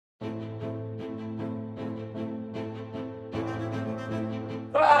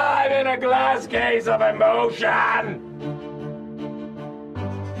living in a glass case of emotion.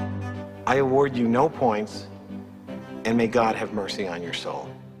 I award you no points, and may God have mercy on your soul.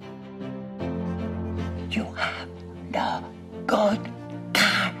 You have no good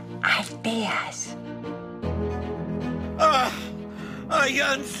ideas. You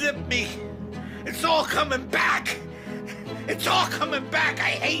unzipped me. It's all coming back. It's all coming back.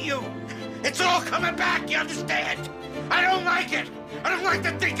 I hate you. It's all coming back, you understand? I don't like it. I don't like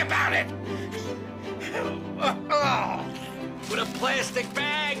to think about it. With a plastic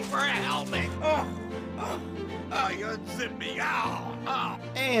bag for a helmet. You unzipped me.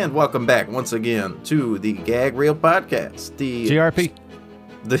 And welcome back once again to the Gag Reel Podcast. The GRP.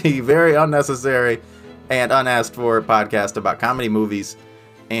 The very unnecessary and unasked for podcast about comedy movies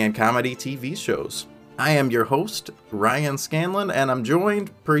and comedy TV shows. I am your host, Ryan Scanlon, and I'm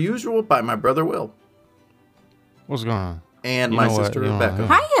joined, per usual, by my brother Will. What's going on? And my sister Rebecca.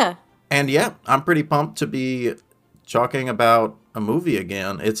 Hiya! And yeah, I'm pretty pumped to be talking about a movie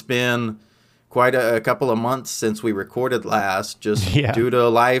again. It's been quite a couple of months since we recorded last, just due to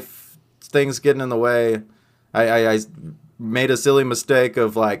life, things getting in the way. I made a silly mistake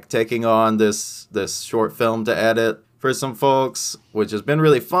of like taking on this short film to edit for some folks, which has been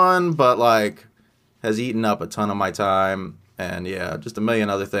really fun, but like has eaten up a ton of my time, and yeah, just a million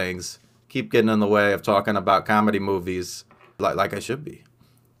other things keep getting in the way of talking about comedy movies like I should be.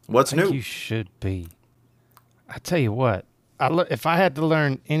 What's new? You should be. I tell you what, if I had to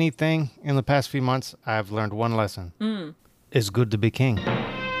learn anything in the past few months, I've learned one lesson. It's good to be king.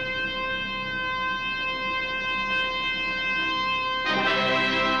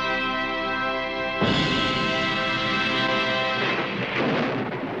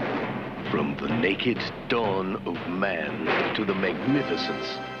 From the naked dawn of man to the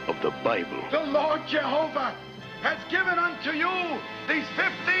magnificence of the Bible. The Lord Jehovah has given unto you these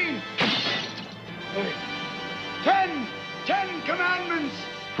 10 commandments.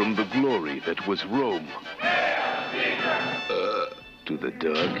 From the glory that was Rome to the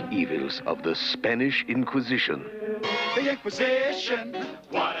dark evils of the Spanish Inquisition. The Inquisition,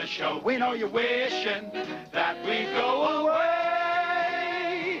 what a show. We know you're wishing that we go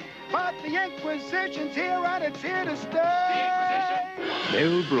away. But the Inquisition's here and it's here to stay.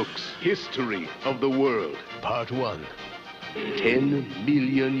 Mel Brooks' History of the World, Part 1. 10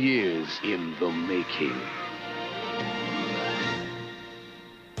 million years in the making.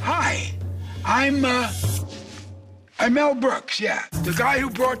 Hi, I'm Mel Brooks, yeah. The guy who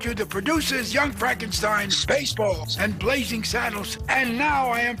brought you The Producers, Young Frankenstein, Spaceballs, and Blazing Saddles. And now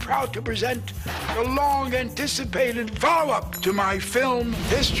I am proud to present the long-anticipated follow-up to my film,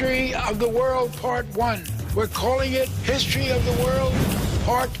 History of the World Part 1. We're calling it History of the World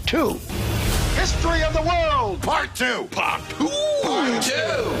Part 2. History of the World Part 2. Part 2. Part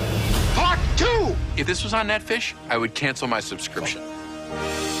 2. Part 2. If this was on Netfish, I would cancel my subscription.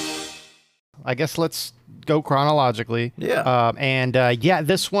 I guess let's go chronologically. Yeah.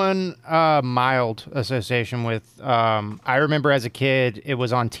 This one, mild association with, I remember as a kid, it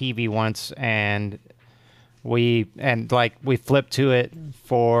was on TV once, and we flipped to it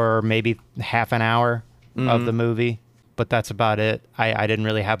for maybe half an hour of the movie, but that's about it. I didn't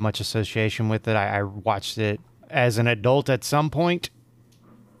really have much association with it. I watched it as an adult at some point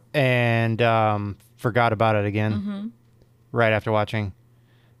and forgot about it again right after watching.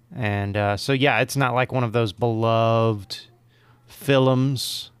 And so, yeah, it's not like one of those beloved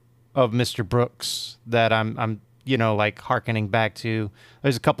films of Mr. Brooks that I'm like hearkening back to.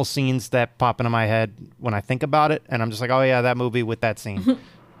 There's a couple scenes that pop into my head when I think about it, and I'm just like, oh, yeah, that movie with that scene.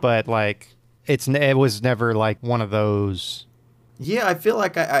 But, like, it was never, like, one of those. Yeah, I feel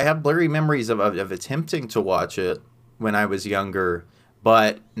like I have blurry memories of attempting to watch it when I was younger.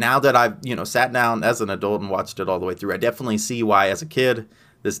 But now that I've, sat down as an adult and watched it all the way through, I definitely see why, as a kid,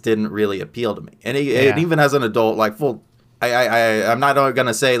 this didn't really appeal to me. And even as an adult, like, I'm not going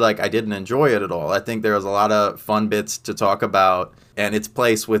to say, like, I didn't enjoy it at all. I think there was a lot of fun bits to talk about, and its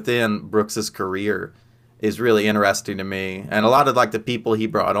place within Brooks's career is really interesting to me. And a lot of, like, the people he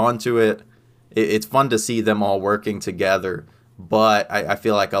brought onto it, it's fun to see them all working together. But I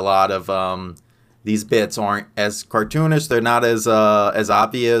feel like a lot of these bits aren't as cartoonish. They're not as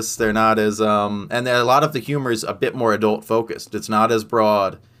obvious. They're not as and a lot of the humor is a bit more adult focused. It's not as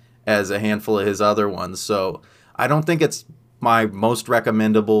broad as a handful of his other ones. So I don't think it's my most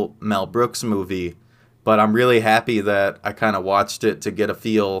recommendable Mel Brooks movie, but I'm really happy that I kind of watched it to get a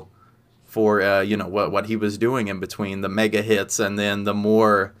feel for what he was doing in between the mega hits and then the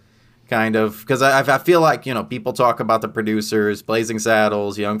more kind of, because I feel like people talk about The Producers, Blazing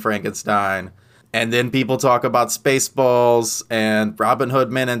Saddles, Young Frankenstein. And then people talk about Spaceballs and Robin Hood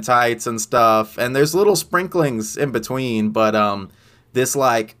Men in Tights and stuff. And there's little sprinklings in between. But this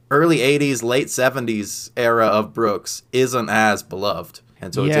like early 80s, late 70s era of Brooks isn't as beloved.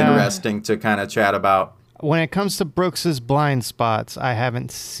 And so it's interesting to kind of chat about. When it comes to Brooks's blind spots, I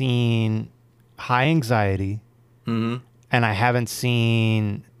haven't seen High Anxiety. Mm-hmm. And I haven't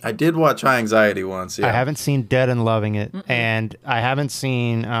seen... I did watch High Anxiety once, yeah. I haven't seen Dead and Loving It. And I haven't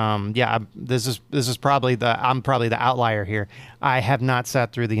seen... this is probably I'm probably the outlier here. I have not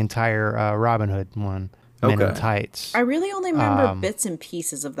sat through the entire Robin Hood one, Men in Tights. I really only remember bits and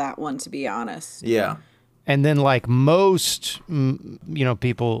pieces of that one, to be honest. Yeah. And then like most,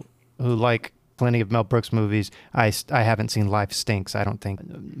 people who like plenty of Mel Brooks movies, I haven't seen Life Stinks. I don't think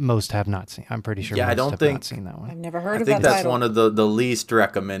most have not seen. I'm pretty sure most have not seen that one. I've never heard of that I think that's title. one of the least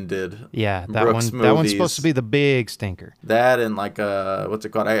recommended that Brooks one. movies. That one's supposed to be the big stinker. That and like what's it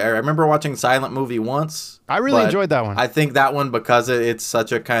called? I remember watching Silent Movie once. I really enjoyed that one. I think that one because it's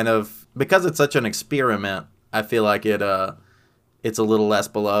such an experiment. I feel like it's a little less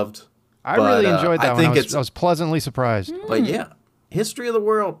beloved. I really enjoyed that one. I was pleasantly surprised. But yeah, History of the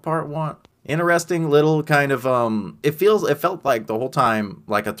World Part 1. Interesting little kind of it felt like the whole time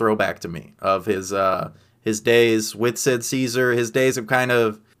like a throwback to me of his days with Sid Caesar, his days of kind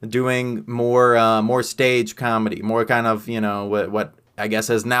of doing more stage comedy, more kind of, what I guess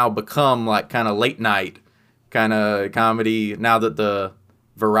has now become like kind of late night kind of comedy now that the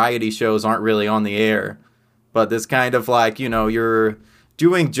variety shows aren't really on the air. But this kind of like, you're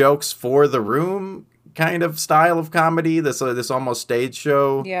doing jokes for the room kind of style of comedy, this almost stage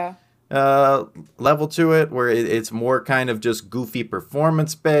show level to it, where it's more kind of just goofy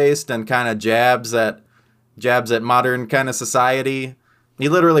performance based and kind of jabs at modern kind of society. He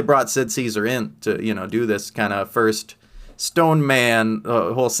literally brought Sid Caesar in to do this kind of first Stone Man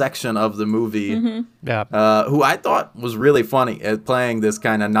whole section of the movie, who I thought was really funny at playing this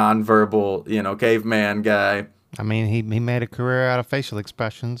kind of nonverbal caveman guy. I mean, he made a career out of facial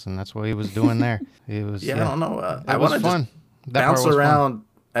expressions, and that's what he was doing there. He was I don't know. I was want to fun. Bounce around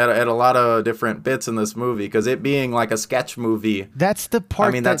at a lot of different bits in this movie because it being like a sketch movie. That's the part.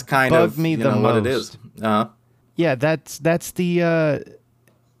 I mean, that's kind of me the most. What it is. Yeah, that's the.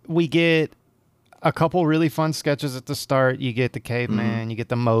 We get a couple really fun sketches at the start. You get the caveman, you get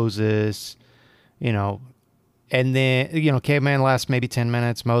the Moses, and then caveman lasts maybe 10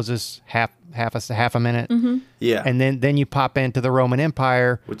 minutes. Moses half a minute. Yeah, and then you pop into the Roman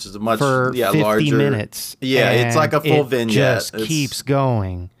Empire, which is a much for 50 larger minutes. Yeah, it's like a full vignette. Just keeps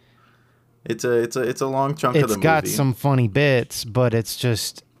going. It's a long chunk of the movie. It's got some funny bits, but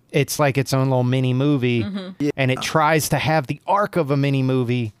it's like its own little mini movie, and it tries to have the arc of a mini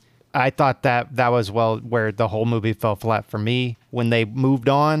movie. I thought that was where the whole movie fell flat for me when they moved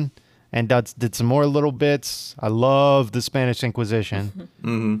on and did some more little bits. I love the Spanish Inquisition.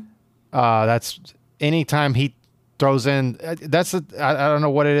 That's anytime he throws in. I don't know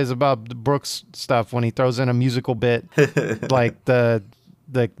what it is about Brooks stuff when he throws in a musical bit, like the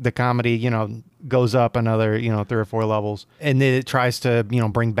comedy, goes up another 3 or 4 levels, and then it tries to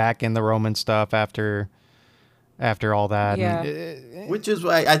bring back in the Roman stuff after all that. Yeah. Which is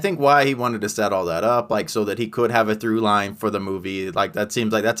why I think why he wanted to set all that up, like so that he could have a through line for the movie. Like that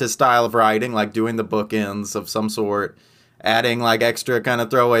seems like that's his style of writing, like doing the bookends of some sort, adding like extra kind of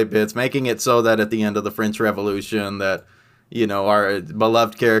throwaway bits, making it so that at the end of the French Revolution that, our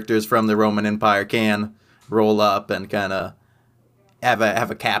beloved characters from the Roman Empire can roll up and kind of have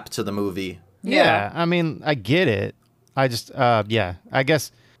a cap to the movie. Yeah, I mean, I get it. I just, I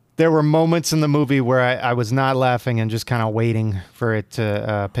guess there were moments in the movie where I was not laughing and just kind of waiting for it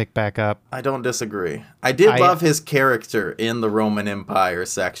to pick back up. I don't disagree. I did love his character in the Roman Empire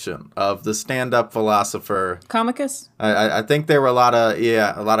section of the stand-up philosopher. Comicus? I think there were a lot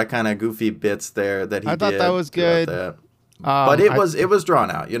of kind of goofy bits there that he did. I thought that was good. But it was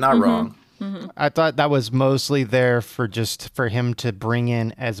drawn out. You're not wrong. I thought that was mostly there for him to bring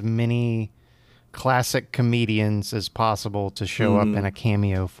in as many classic comedians as possible to show up in a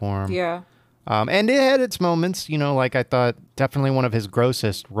cameo form. Yeah. And it had its moments, like I thought definitely one of his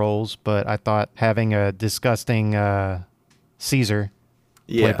grossest roles, but I thought having a disgusting Caesar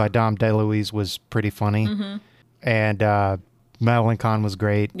played by Dom DeLuise was pretty funny. And Madeline Kahn was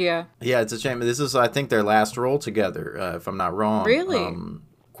great. Yeah. Yeah, it's a shame. This is, I think, their last role together, if I'm not wrong. Really?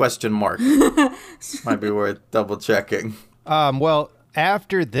 Question mark. Might be worth double checking. Well,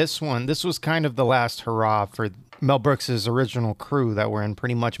 after this one, this was kind of the last hurrah for Mel Brooks' original crew that were in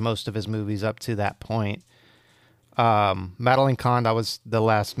pretty much most of his movies up to that point. Madeline Kahn, that was the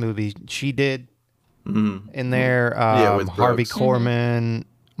last movie she did in there. With Harvey Brooks. Korman,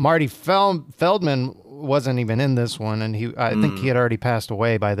 Marty Feldman wasn't even in this one, and I think he had already passed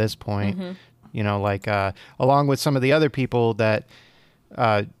away by this point. You know, like along with some of the other people that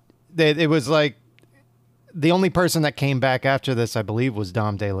it was like the only person that came back after this, I believe, was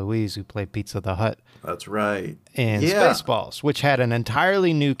Dom DeLuise, who played Pizza the Hutt. That's right. In Spaceballs, which had an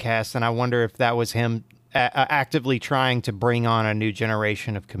entirely new cast, and I wonder if that was him actively trying to bring on a new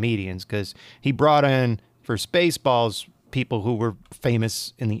generation of comedians, because he brought in, for Spaceballs, people who were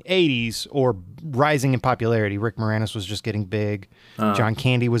famous in the 80s or rising in popularity. Rick Moranis was just getting big. John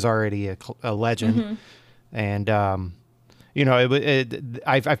Candy was already a legend. And, you know,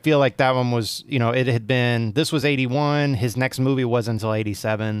 I feel like that one was, you know, this was 81. His next movie wasn't until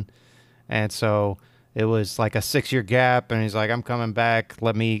 87. And so it was like a 6-year gap. And he's like, I'm coming back.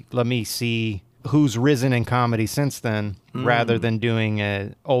 Let me see who's risen in comedy since then, rather than doing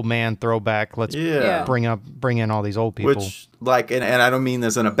an old man throwback. Let's bring in all these old people. Which, like, and I don't mean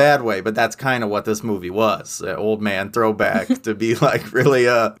this in a bad way, but that's kind of what this movie was, an old man throwback to be like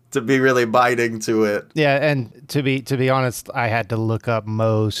really biting to it. Yeah, and to be honest, I had to look up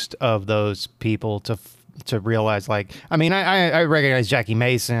most of those people to realize, like, I mean, I recognize Jackie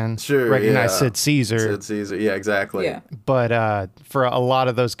Mason, recognize Sid Caesar, yeah, exactly. Yeah. But for a lot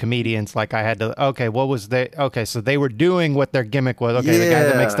of those comedians, like, I had to, so they were doing what their gimmick was. Okay, the guy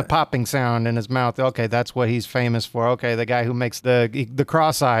that makes the popping sound in his mouth, okay, that's what he's famous for. Okay, the guy who makes the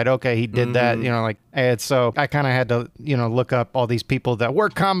cross-eyed, okay, he did that, you know, like, and so I kind of had to, you know, look up all these people that were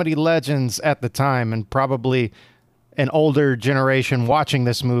comedy legends at the time, and probably an older generation watching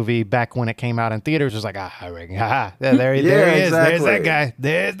this movie back when it came out in theaters was like, there he is. Exactly.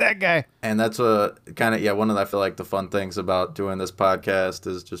 There's that guy. And that's a kind of, one of the, I feel like the fun things about doing this podcast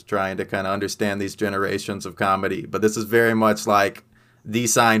is just trying to kind of understand these generations of comedy. But this is very much like the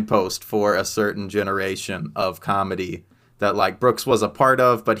signpost for a certain generation of comedy that, like, Brooks was a part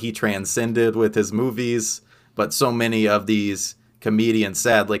of, but he transcended with his movies. But so many of these comedians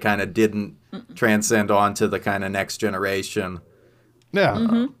sadly kind of didn't transcend on to the kind of next generation.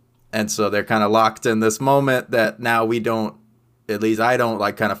 Yeah. And so they're kind of locked in this moment that now we don't, at least I don't,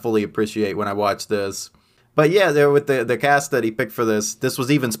 like, kind of fully appreciate when I watch this. But yeah, there with the cast that he picked for this was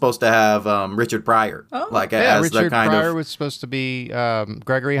even supposed to have Richard Pryor. Oh. Like, yeah, as Richard the kind Pryor of, was supposed to be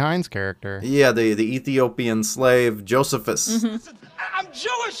Gregory Hines' character. Yeah, the Ethiopian slave Josephus. I'm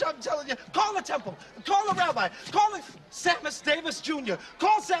Jewish, I'm telling you. Call the temple. Call the rabbi. Call Samus Davis Jr.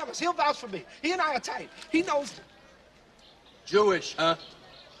 Call Samus. He'll vouch for me. He and I are tight. He knows. Jewish, huh?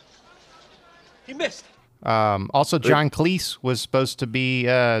 He missed. Also, John Cleese was supposed to be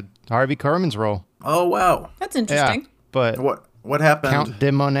Harvey Korman's role. Oh, wow. That's interesting. Yeah, but what happened? Count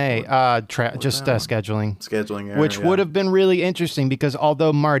de Monet, scheduling. Scheduling error, which would have been really interesting, because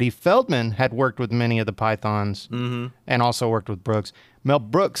although Marty Feldman had worked with many of the Pythons and also worked with Brooks, Mel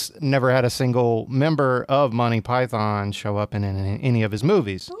Brooks never had a single member of Monty Python show up in any of his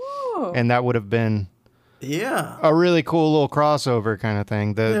movies. Oh. And that would have been a really cool little crossover kind of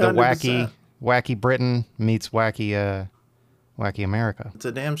thing. The wacky Britain meets wacky America. It's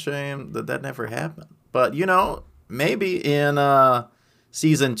a damn shame that never happened. But, you know, maybe in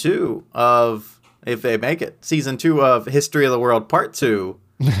season 2 of, if they make it, season 2 of History of the World Part 2,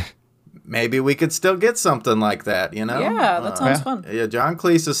 maybe we could still get something like that, you know? Yeah, that sounds fun. Yeah, John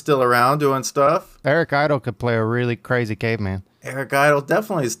Cleese is still around doing stuff. Eric Idle could play a really crazy caveman. Eric Idle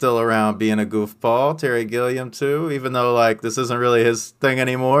definitely still around being a goofball. Terry Gilliam, too, even though, like, this isn't really his thing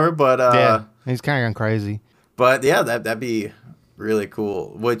anymore. But yeah, he's kind of crazy. But, yeah, that'd be really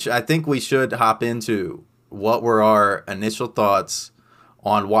cool, which I think we should hop into. What were our initial thoughts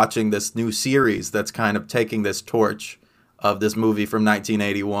on watching this new series that's kind of taking this torch of this movie from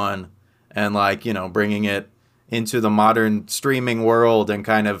 1981 and, like, you know, bringing it into the modern streaming world, and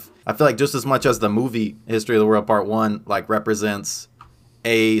kind of, I feel like just as much as the movie History of the World Part 1, like, represents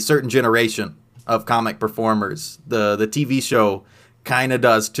a certain generation of comic performers, the TV show kind of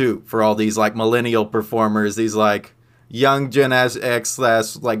does too, for all these, like, millennial performers, these, like, young Gen X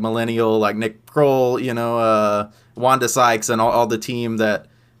 / like millennial, like Nick Kroll, you know, Wanda Sykes, and all the team that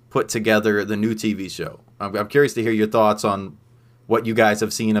put together the new TV show. I'm curious to hear your thoughts on what you guys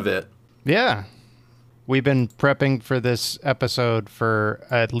have seen of it. Yeah. We've been prepping for this episode for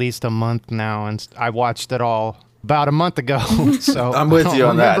at least a month now, and I watched it all about a month ago. So I'm with you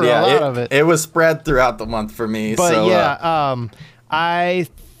on that. Yeah, a lot of it was spread throughout the month for me. But so, I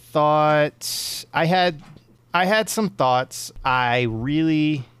thought I had some thoughts. I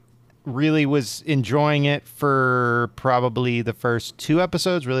really was enjoying it for probably the first 2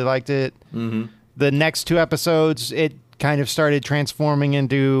 episodes. Really liked it. Mm-hmm. The next 2 episodes, it kind of started transforming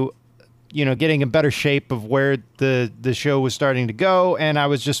into getting in better shape of where the show was starting to go, and I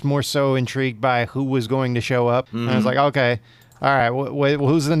was just more so intrigued by who was going to show up. And I was like, okay, all right,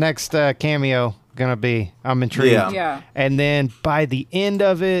 who's the next cameo gonna be? I'm intrigued. Yeah. And then by the end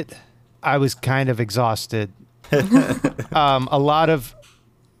of it, I was kind of exhausted. A lot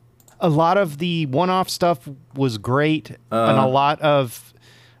of the one-off stuff was great, and a lot of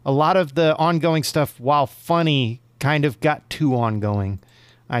the ongoing stuff, while funny, kind of got too ongoing.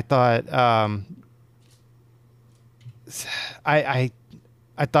 I thought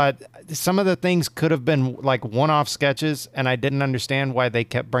I thought some of the things could have been like one-off sketches, and I didn't understand why they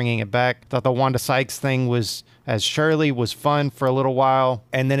kept bringing it back. Thought the Wanda Sykes thing was, as Shirley, was fun for a little while,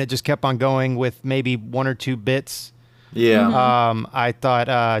 and then it just kept on going with maybe one or two bits. Yeah. I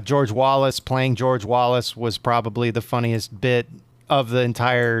thought George Wallace playing George Wallace was probably the funniest bit of the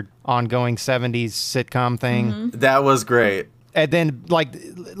entire ongoing 70s sitcom thing. That was great. And then like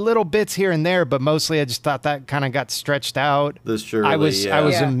little bits here and there, but mostly I just thought that kind of got stretched out. I was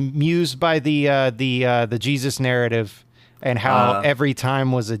amused by the Jesus narrative and how every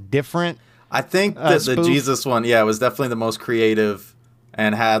time was a different. I think that the Jesus one, was definitely the most creative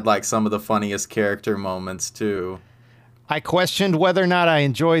and had like some of the funniest character moments too. I questioned whether or not I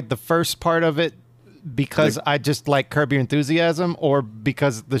enjoyed the first part of it because I just like Curb Your Enthusiasm, or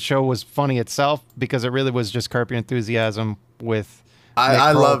because the show was funny itself, because it really was just Curb Your Enthusiasm with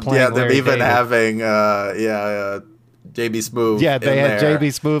I loved them Larry even David. having JB Smoove. Yeah, they had there.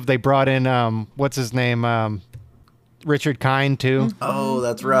 JB Smoove. They brought in what's his name, Richard Kind too. Oh,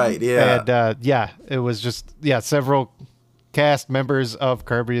 that's right. Yeah, and it was just several cast members of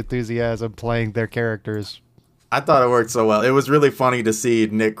Curb Your Enthusiasm playing their characters. I thought it worked so well. It was really funny to see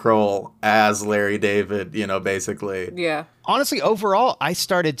Nick Kroll as Larry David, basically. Yeah. Honestly, overall, I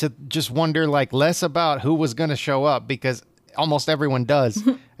started to just wonder like less about who was going to show up, because almost everyone does,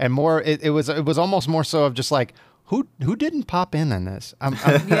 and more. It was almost more so of just like who didn't pop in this.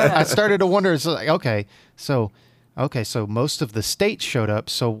 I started to wonder. It's like okay, so most of the states showed up.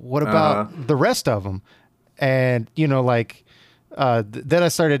 So what about the rest of them? And then I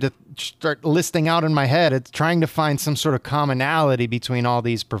started to start listing out in my head. It's trying to find some sort of commonality between all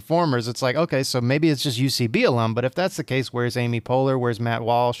these performers. It's like, okay, so maybe it's just UCB alum, but if that's the case, where's Amy Poehler? Where's Matt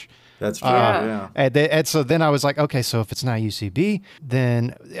Walsh? That's true. Yeah. And so then I was like, okay, so if it's not UCB,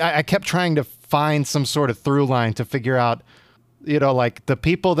 then I kept trying to find some sort of through line to figure out, like the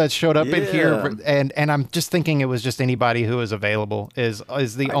people that showed up in here, and I'm just thinking it was just anybody who was available is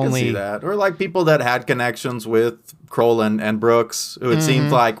the I only can see that, or like people that had connections with Kroll and Brooks, who it seemed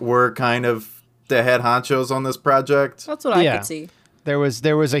like were kind of the head honchos on this project. That's what I could see. There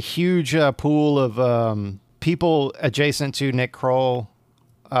was a huge pool of people adjacent to Nick Kroll,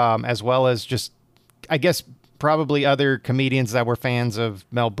 as well as just, I guess, probably other comedians that were fans of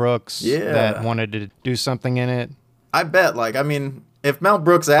Mel Brooks that wanted to do something in it. I bet, if Mel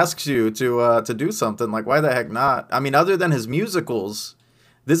Brooks asks you to do something, like, why the heck not? I mean, other than his musicals,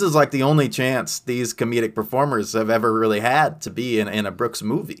 this is like the only chance these comedic performers have ever really had to be in a Brooks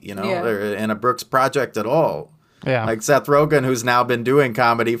movie, or in a Brooks project at all. Yeah. Like Seth Rogen, who's now been doing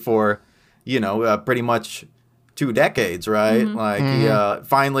comedy for, pretty much 2 decades, right? He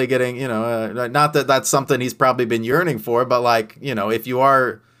finally getting, not that that's something he's probably been yearning for, but if you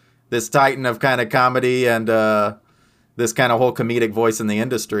are this titan of kind of comedy and this kind of whole comedic voice in the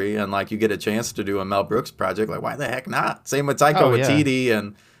industry, and you get a chance to do a Mel Brooks project, why the heck not? Same with Taika Waititi,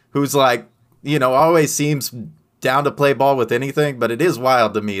 and who's always seems down to play ball with anything, but it is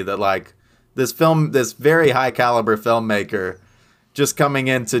wild to me that this very high caliber filmmaker just coming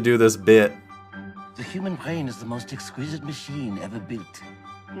in to do this bit. The human brain is the most exquisite machine ever built.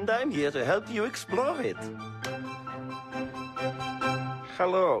 And I'm here to help you explore it.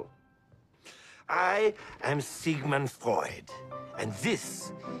 Hello. I am Sigmund Freud, and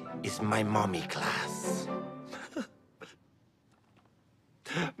this is my mommy class.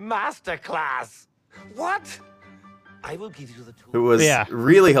 Master class. What? I will give you the tools. Who was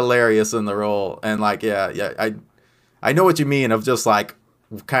really hilarious in the role, and I know what you mean of just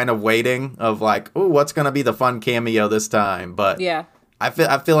kind of waiting of oh, what's gonna be the fun cameo this time? But I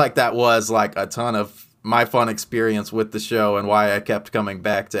feel like that was a ton of my fun experience with the show and why I kept coming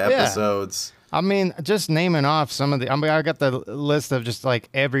back to episodes. I mean, just naming off some of the. I got the list of just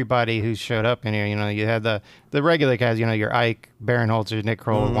everybody who showed up in here. You had the regular guys. Your Ike, Barinholtz, Nick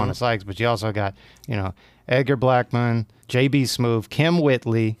Kroll, Wanda Sykes, but you also got Edgar Blackman, J.B. Smoove, Kim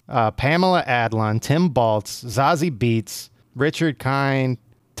Whitley, Pamela Adlon, Tim Baltz, Zazie Beetz, Richard Kind,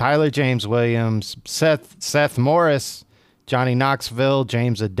 Tyler James Williams, Seth Morris, Johnny Knoxville,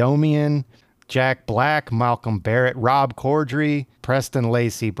 James Adomian, Jack Black, Malcolm Barrett, Rob Corddry, Preston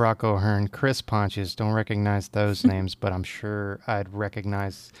Lacey, Brock O'Hearn, Chris Pontius. Don't recognize those names, but I'm sure I'd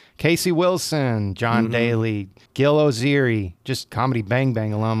recognize Casey Wilson, John Daly, Gil Oziri, just comedy Bang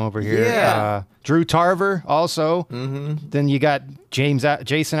Bang alum over here. Yeah. Drew Tarver also. Then you got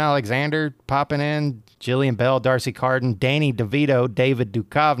Jason Alexander popping in, Jillian Bell, Darcy Carden, Danny DeVito, David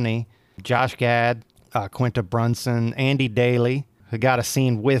Duchovny, Josh Gad, Quinta Brunson, Andy Daly, who got a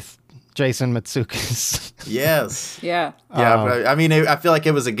scene with Jason Matsoukas. Yes. Yeah. Yeah, I mean, I feel like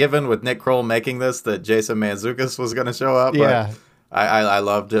it was a given with Nick Kroll making this that Jason Mantzoukas was going to show up. Yeah. But I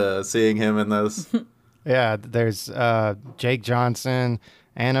loved seeing him in this. Yeah, there's Jake Johnson,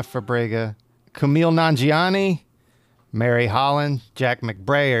 Anna Fabrega, Kumail Nanjiani, Mary Holland, Jack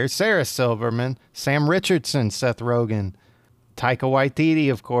McBrayer, Sarah Silverman, Sam Richardson, Seth Rogen, Taika Waititi,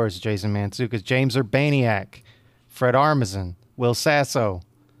 of course, Jason Mantzoukas, James Urbaniak, Fred Armisen, Will Sasso.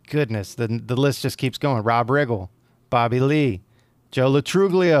 Goodness, the list just keeps going. Rob Riggle, Bobby Lee, Joe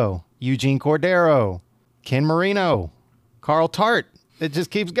Latruglio, Eugene Cordero, Ken Marino, Carl Tart. It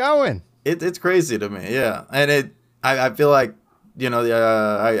just keeps going. It's crazy to me, yeah. And I feel like, you know,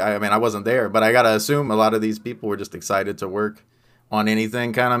 I mean, I wasn't there, but I got to assume a lot of these people were just excited to work on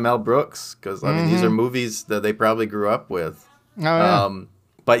anything kind of Mel Brooks, because, I mean, these are movies that they probably grew up with. Oh, yeah.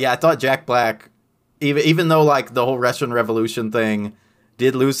 But, yeah, I thought Jack Black, even though, like, the whole Russian Revolution thing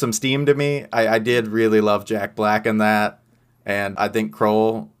did lose some steam to me, I did really love Jack Black in that. And I think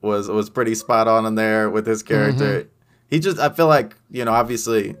Kroll was pretty spot on in there with his character. He just, I feel like, you know,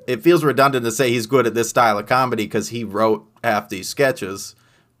 obviously, it feels redundant to say he's good at this style of comedy because he wrote half these sketches.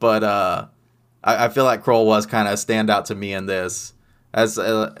 But I feel like Kroll was kind of a standout to me in this. As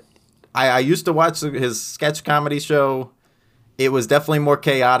I used to watch his sketch comedy show. It was definitely more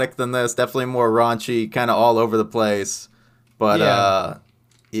chaotic than this, definitely more raunchy, kind of all over the place. But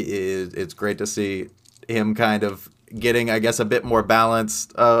it's great to see him kind of getting, I guess, a bit more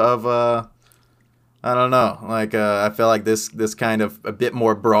balanced I don't know. Like, I feel like this kind of a bit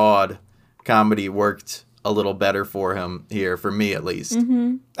more broad comedy worked a little better for him here, for me at least.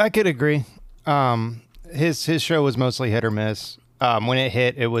 I could agree. His show was mostly hit or miss. When it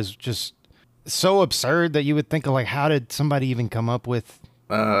hit, it was just so absurd that you would think of, like, how did somebody even come up with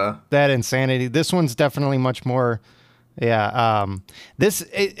that insanity? This one's definitely much more. Yeah.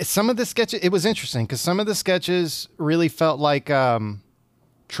 Some of the sketches, it was interesting because some of the sketches really felt like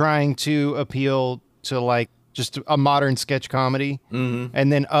trying to appeal to, like, just a modern sketch comedy.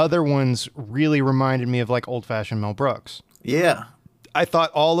 And then other ones really reminded me of, like, old-fashioned Mel Brooks. Yeah. I thought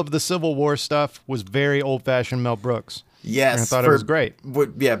all of the Civil War stuff was very old-fashioned Mel Brooks. Yes. And I thought it was great.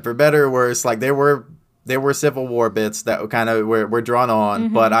 Yeah, for better or worse, like, there were Civil War bits that kind of were drawn on,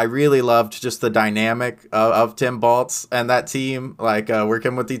 but I really loved just the dynamic of Tim Baltz and that team, like,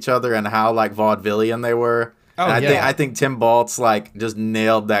 working with each other and how, like, vaudevillian they were. Oh, and I think Tim Baltz, like, just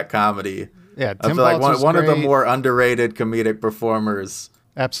nailed that comedy. Yeah, I Tim feel like Baltz one was of the great. more underrated comedic performers.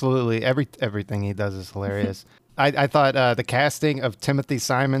 Absolutely. Everything he does is hilarious. I thought the casting of Timothy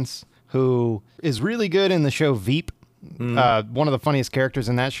Simons, who is really good in the show Veep, one of the funniest characters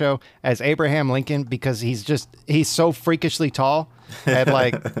in that show, as Abraham Lincoln, because he's so freakishly tall. And,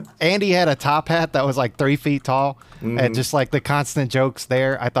 like, Andy had a top hat that was like 3 feet tall, and just, like, the constant jokes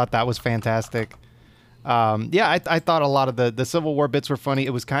there. I thought that was fantastic. I thought a lot of the Civil War bits were funny.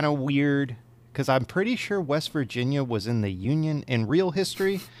 It was kind of weird because I'm pretty sure West Virginia was in the Union in real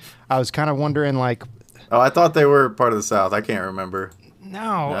history. I was kind of wondering, like... Oh, I thought they were part of the South. I can't remember.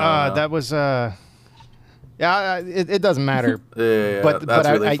 No. That was... it doesn't matter. That's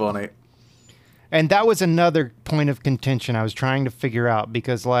really funny. And that was another point of contention I was trying to figure out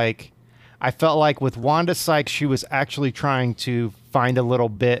because, like, I felt like with Wanda Sykes, she was actually trying to find a little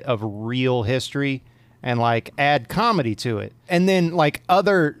bit of real history and, like, add comedy to it. And then, like,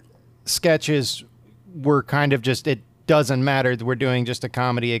 other sketches were kind of just, it doesn't matter. We're doing just a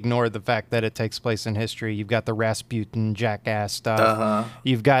comedy. Ignore the fact that it takes place in history. You've got the Rasputin jackass stuff.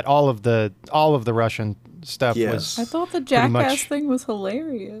 You've got all of the Russian stuff. Yes. I thought the jackass thing was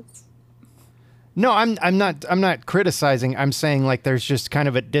hilarious. No, I'm not criticizing. I'm saying, like, there's just kind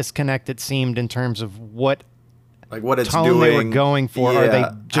of a disconnect, it seemed, in terms of what it's tone doing, they were going for. Are they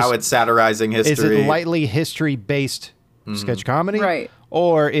just, how it's satirizing history? Is it lightly history-based sketch comedy? Right.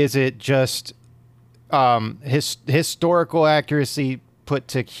 Or is it just historical accuracy put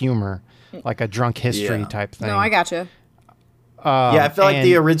to humor, like a drunk history type thing? No, I gotcha. I feel like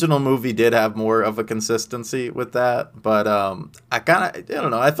the original movie did have more of a consistency with that, but I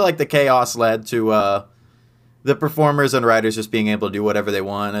don't know. I feel like the chaos led to the performers and writers just being able to do whatever they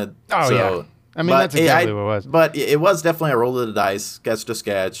wanted. Oh, yeah. I mean, that's exactly what it was. But it was definitely a roll of the dice, sketch to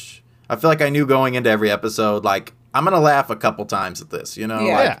sketch. I feel like I knew going into every episode, like, I'm going to laugh a couple times at this, you know?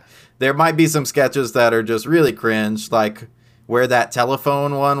 Yeah. Like, there might be some sketches that are just really cringe, like where that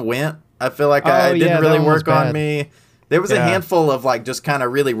telephone one went. I feel like I didn't really work on me. There was a handful of like just kind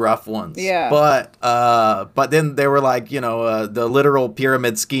of really rough ones. Yeah. But then there were like, you know, the literal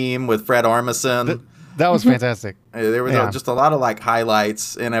pyramid scheme with Fred Armisen. That was fantastic. There was just a lot of like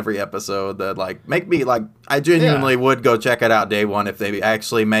highlights in every episode that like make me like, I genuinely would go check it out day one if they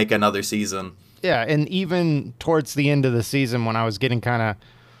actually make another season. Yeah, and even towards the end of the season when I was getting kind of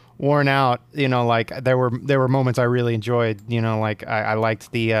worn out, you know, like there were moments I really enjoyed, you know, like I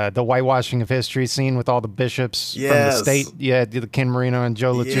liked the whitewashing of history scene with all the bishops from the state. Yeah, the Ken Marino and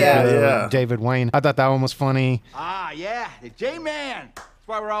Joe LaTuca, David Wayne. I thought that one was funny. Ah, yeah, the J-Man. That's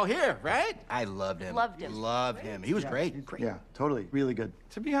why we're all here, right? I loved him. Love him. He was great. Yeah, totally. Really good.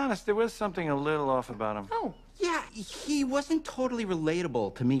 To be honest, there was something a little off about him. Oh, yeah, he wasn't totally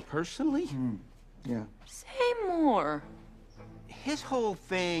relatable to me personally. Yeah. Say more. His whole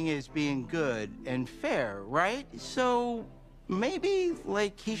thing is being good and fair, right? So maybe,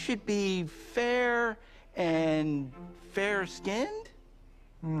 like, he should be fair and fair-skinned?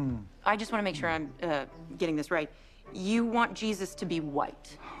 I just want to make sure I'm getting this right. You want Jesus to be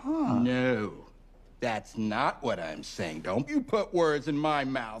white? No, that's not what I'm saying. Don't you put words in my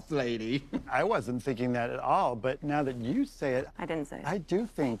mouth, lady. I wasn't thinking that at all, but now that you say it, I didn't say it. I do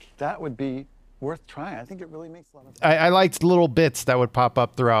think that would be worth trying. I think it really makes a lot of sense. I liked little bits that would pop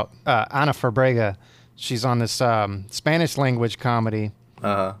up throughout. Ana Fabrega, she's on this Spanish language comedy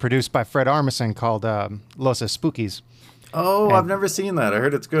produced by Fred Armisen called Los Spookies. Oh, and I've never seen that. I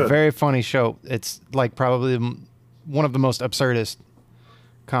heard it's good. Very funny show. It's like probably one of the most absurdist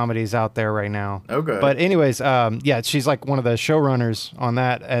comedies out there right now. Okay. But anyways, yeah, she's like one of the showrunners on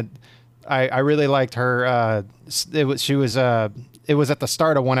that. And I really liked her. It was at the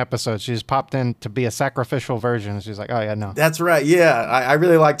start of one episode. She just popped in to be a sacrificial virgin. She's like, oh, yeah, no. That's right. Yeah. I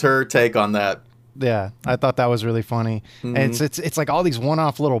really liked her take on that. Yeah. I thought that was really funny. Mm-hmm. And it's like all these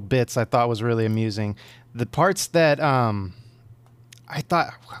one-off little bits I thought was really amusing. The parts that I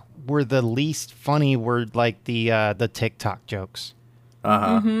thought were the least funny were like the TikTok jokes.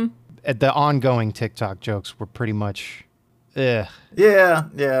 The ongoing TikTok jokes were pretty much, Yeah.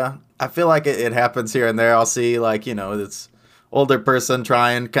 I feel like it happens here and there. I'll see like, you know, it's older person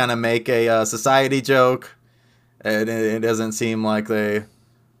try and kind of make a society joke, and it doesn't seem like they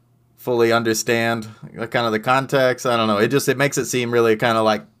fully understand kind of the context. I don't know. It makes it seem really kind of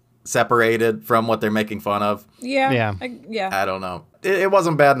like separated from what they're making fun of. Yeah. I don't know. It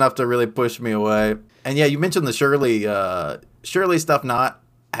wasn't bad enough to really push me away. And yeah, you mentioned the Shirley stuff not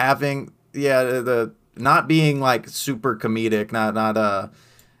having, the not being like super comedic, not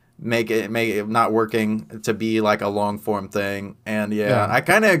make it not working to be like a long form thing. And I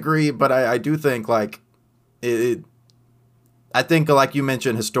kind of agree, but I do think like I think like you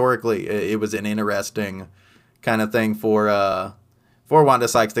mentioned historically, it was an interesting kind of thing for Wanda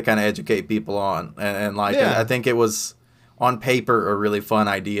Sykes to kind of educate people on, and like I think it was on paper a really fun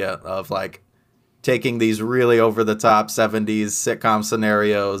idea of like taking these really over the top 70s sitcom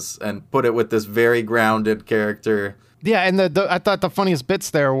scenarios and put it with this very grounded character. Yeah, and I thought the funniest bits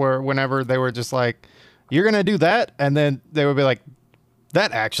there were whenever they were just like, "You're gonna do that," and then they would be like,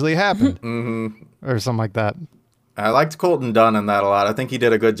 "That actually happened," or something like that. I liked Colton Dunn in that a lot. I think he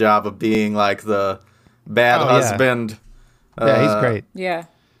did a good job of being like the bad husband. Yeah, he's great. Yeah.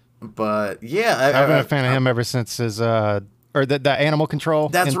 But yeah, I've been a fan of him ever since his or the animal control.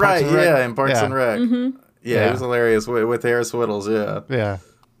 That's right. Yeah, in Parks and Rec. Yeah, he was hilarious with Harris Whittles. Yeah.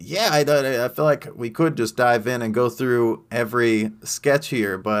 Yeah, I feel like we could just dive in and go through every sketch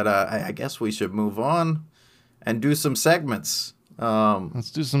here, but I guess we should move on and do some segments.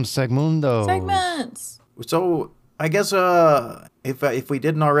 Let's do some segmentos. So I guess if we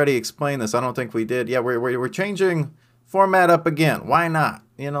didn't already explain this, I don't think we did. Yeah, we're changing format up again. Why not?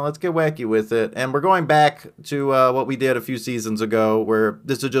 Let's get wacky with it. And we're going back to what we did a few seasons ago, where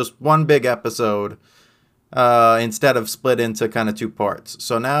this is just one big episode. Instead of split into kind of two parts.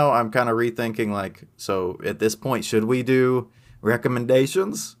 So now I'm kind of rethinking, like, so at this point, should we do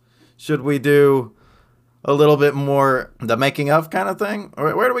recommendations? Should we do a little bit more the making of kind of thing?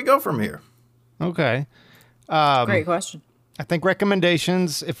 Or where do we go from here? Okay. Great question. I think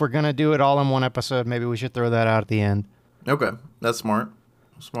recommendations, if we're going to do it all in one episode, maybe we should throw that out at the end. Okay. That's smart.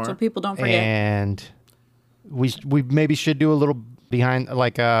 So people don't forget. And we maybe should do a little behind,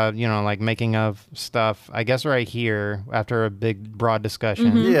 like making of stuff, I guess, right here after a big broad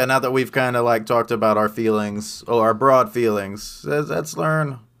discussion. Yeah, now that we've kind of like talked about our feelings, or our broad feelings, let's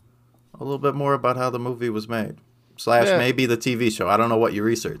learn a little bit more about how the movie was made. / maybe the TV show. I don't know what you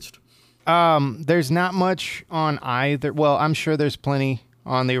researched. There's not much on either. Well, I'm sure there's plenty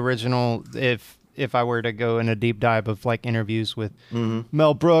on the original if I were to go in a deep dive of like interviews with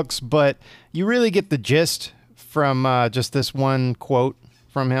Mel Brooks, but you really get the gist from just this one quote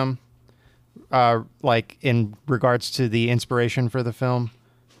from him, like in regards to the inspiration for the film.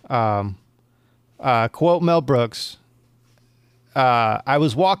 Quote Mel Brooks, I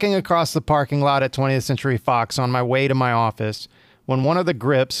was walking across the parking lot at 20th Century Fox on my way to my office when one of the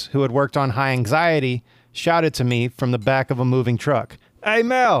grips who had worked on High Anxiety shouted to me from the back of a moving truck, "Hey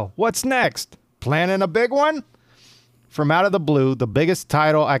Mel, what's next? Planning a big one?" From out of the blue, the biggest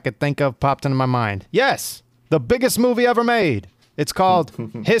title I could think of popped into my mind. Yes, the biggest movie ever made. It's called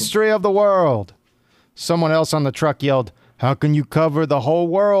History of the World. Someone else on the truck yelled, "How can you cover the whole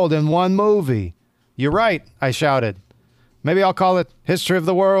world in one movie?" "You're right," I shouted. "Maybe I'll call it History of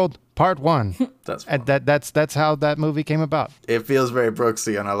the World Part 1. That's fun. That's how that movie came about. It feels very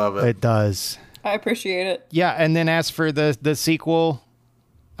Brooksy, and I love it. It does. I appreciate it. Yeah, and then as for the sequel,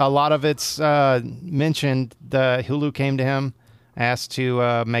 a lot of it's mentioned. The Hulu came to him, asked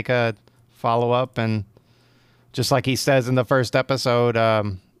to make a follow-up, and just like he says in the first episode,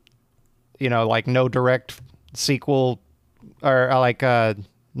 like no direct sequel or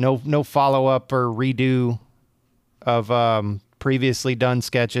no follow-up or redo of previously done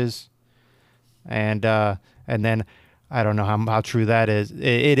sketches, and then I don't know how true that is.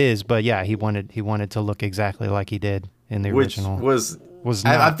 It is, but yeah, he wanted to look exactly like he did in the original. Was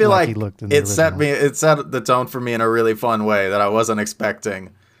not I feel like he looked in the it set original. it set the tone for me in a really fun way that I wasn't expecting,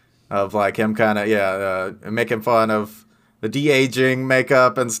 of like him kind of making fun of the de-aging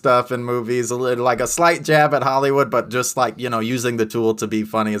makeup and stuff in movies, like a slight jab at Hollywood, but just like, using the tool to be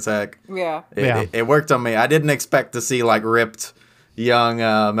funny as heck. Yeah. It worked on me. I didn't expect to see like ripped young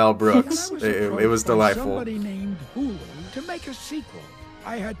Mel Brooks. It was delightful. Somebody named Hulu to make a sequel.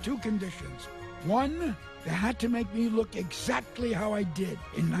 I had two conditions. One, they had to make me look exactly how I did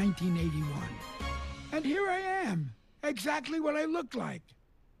in 1981. And here I am, exactly what I looked like.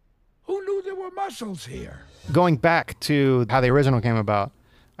 Who knew there were muscles here? Going back to how the original came about,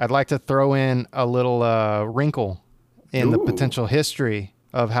 I'd like to throw in a little wrinkle in the potential history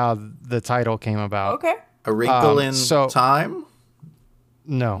of how the title came about. Okay. A wrinkle in time?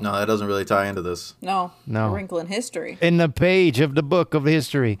 No. No, that doesn't really tie into this. No. No. A wrinkle in history. In the page of the book of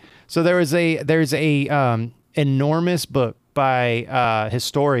history. So there's a enormous book by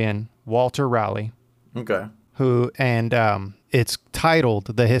historian Walter Raleigh. Okay. It's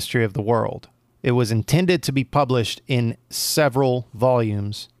titled The History of the World. It was intended to be published in several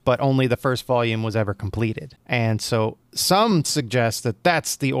volumes, but only the first volume was ever completed. And so some suggest that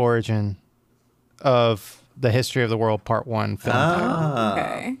that's the origin of The History of the World Part 1 film title.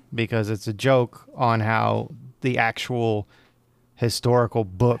 Okay. Because it's a joke on how the actual historical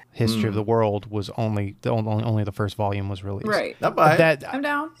book History of the World was only the first volume was released. Right. I'm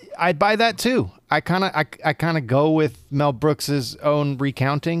down. I'd buy that too. I kind of go with Mel Brooks's own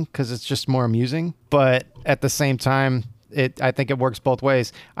recounting because it's just more amusing. But at the same time, I think it works both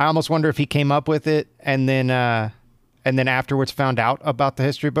ways. I almost wonder if he came up with it and then afterwards found out about the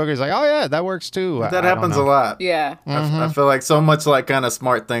history book. He's like, oh yeah, that works too. That happens a lot. Yeah. I feel like so much like kind of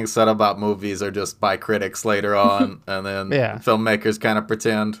smart things said about movies are just by critics later on, and then filmmakers kind of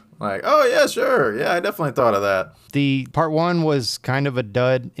pretend like, oh yeah, sure, yeah, I definitely thought of that. The Part 1 was kind of a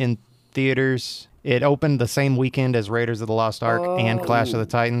dud in theaters. It opened the same weekend as Raiders of the Lost Ark and Clash of the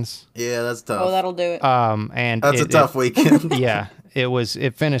Titans. Yeah, that's tough. Oh, that'll do it. And that's a tough weekend. Yeah,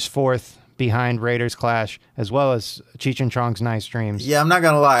 it finished fourth behind Raiders Clash, as well as Cheech and Chong's Nice Dreams. Yeah, I'm not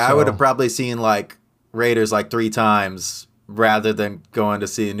gonna lie. I would have probably seen like Raiders like 3 times rather than going to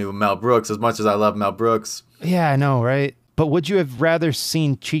see a new Mel Brooks, as much as I love Mel Brooks. Yeah, I know, right? But would you have rather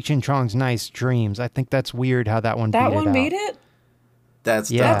seen Cheech and Chong's Nice Dreams? I think that's weird how that one beat it out. That one beat it?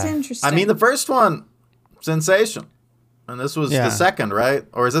 That's interesting. I mean, the first one, sensation. And this was the second, right?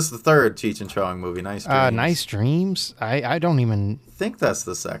 Or is this the third Cheech and Chong movie, Nice Dreams? Nice Dreams? I don't even think that's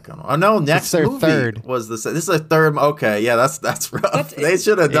the second one. Oh, no, next movie third. Was this is the third. Okay, yeah, that's rough. They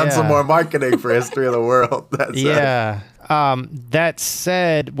should have done some more marketing for History of the World. That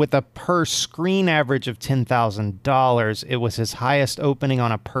said, with a per-screen average of $10,000, it was his highest opening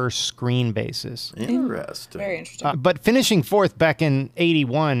on a per-screen basis. Interesting. Very interesting. But finishing fourth back in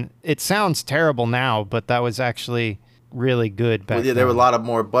 81, it sounds terrible now, but that was actually really good back then. There were a lot of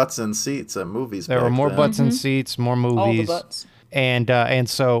more butts and seats at movies. There were more butts and seats, more movies. All the butts. And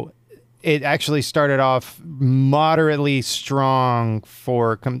so it actually started off moderately strong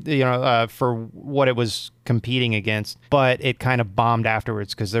for what it was competing against, but it kind of bombed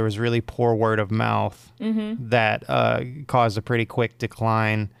afterwards because there was really poor word of mouth that caused a pretty quick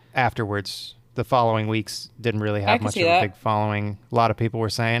decline. afterwards. The following weeks didn't really have much of a big following. A lot of people were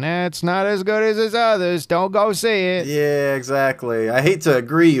saying, it's not as good as his others. Don't go see it. Yeah, exactly. I hate to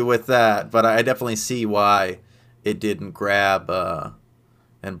agree with that, but I definitely see why it didn't grab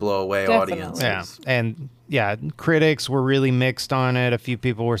and blow away audiences. Yeah, and critics were really mixed on it. A few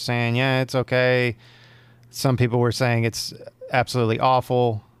people were saying, it's okay. Some people were saying it's absolutely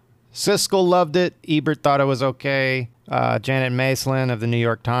awful. Siskel loved it. Ebert thought it was okay. Janet Maslin of the New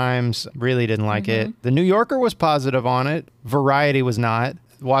York Times really didn't like it. The New Yorker was positive on it. Variety was not.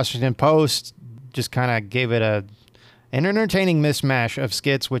 Washington Post just kind of gave it an entertaining mishmash of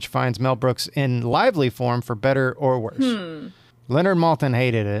skits which finds Mel Brooks in lively form for better or worse. Leonard Maltin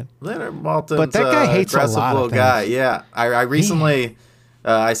hated it. Leonard Maltin's but that guy hates aggressive a lot little of things. guy. Yeah, I recently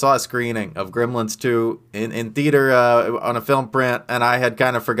I saw a screening of Gremlins 2 in theater on a film print, and I had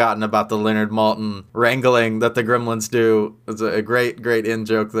kind of forgotten about the Leonard Maltin wrangling that the Gremlins do. It's a great in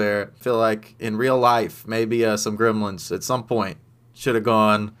joke there. I feel like in real life, maybe some Gremlins at some point should have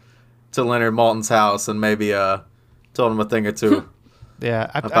gone to Leonard Maltin's house and maybe told him a thing or two.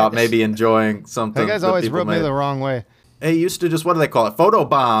 About maybe enjoying something. That guy's always rubbed me the wrong way. He used to just, what do they call it?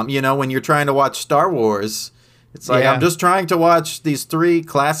 Photobomb, when you're trying to watch Star Wars. It's like, I'm just trying to watch these 3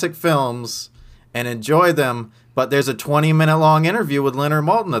 classic films and enjoy them, but there's a 20-minute long interview with Leonard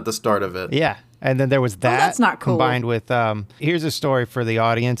Maltin at the start of it. Yeah, and then there was that that's not cool. combined with, here's a story for the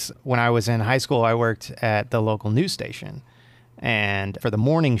audience. When I was in high school, I worked at the local news station and for the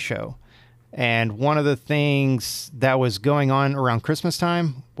morning show. And one of the things that was going on around Christmas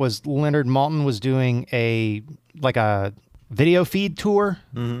time was Leonard Maltin was doing a video feed tour.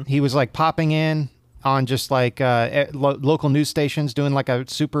 He was like popping in on just like local news stations doing like a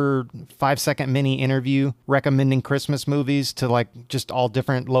super 5-second mini interview recommending Christmas movies to like just all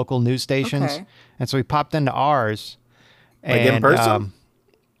different local news stations. Okay. And so he popped into ours. Like in person?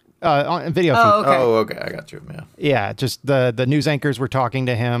 On video feed. Okay. Oh, okay. I got you. Yeah. Yeah, just the news anchors were talking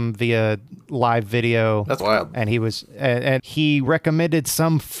to him via live video. That's wild. And he was and he recommended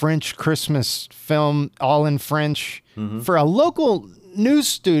some French Christmas film, all in French, for a local news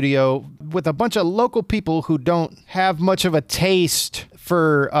studio with a bunch of local people who don't have much of a taste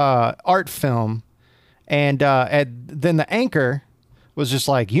for art film. And then the anchor was just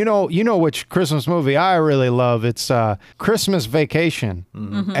like, you know which Christmas movie I really love? It's Christmas Vacation.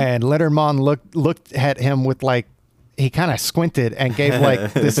 And Leonard Maltin looked at him with like, he kind of squinted and gave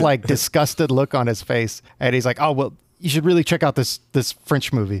like this like disgusted look on his face. And he's like, oh, well, you should really check out this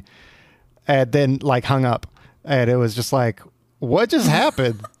French movie. And then like hung up. And it was just like, what just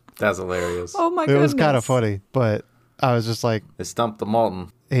happened? That's hilarious. Oh my It goodness. was kind of funny, but I was just like, it stumped the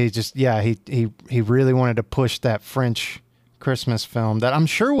Maltin. He just, he really wanted to push that French Christmas film that I'm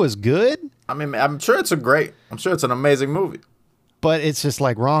sure was good. I mean, I'm sure it's an amazing movie. But it's just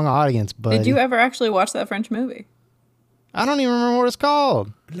like wrong audience, buddy. Did you ever actually watch that French movie? I don't even remember what it's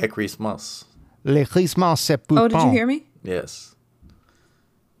called. Le Christmas. Le Christmas c'est poupon. Oh, did you hear me? Yes.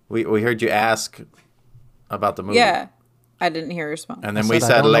 We heard you ask about the movie. Yeah. I didn't hear your response. And then we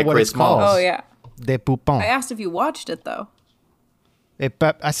said Le Christmas. Oh, yeah. Des poupons. I asked if you watched it, though.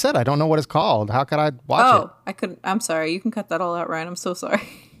 I said I don't know what it's called. How could I watch it? I couldn't. I'm sorry. You can cut that all out, Ryan. I'm so sorry.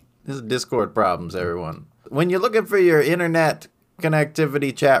 This is Discord problems, everyone. When you're looking for your internet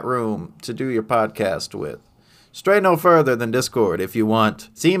connectivity chat room to do your podcast with, stray no further than Discord. If you want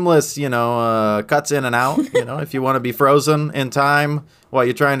seamless, cuts in and out, if you want to be frozen in time while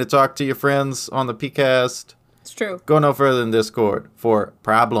you're trying to talk to your friends on the PCast. It's true. Go no further than Discord for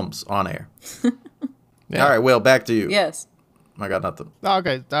problems on air. Yeah. All right, Will, back to you. Yes. I got nothing.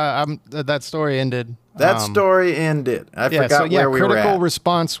 Okay, that story ended. That story ended. I forgot where we were at. Critical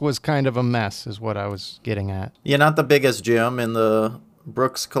response was kind of a mess, is what I was getting at. Yeah, not the biggest gem in the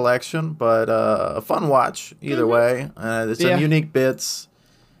Brooks collection, but a fun watch either way. There's some unique bits.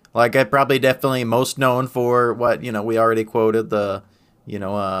 Like, I'm probably definitely most known for what, we already quoted,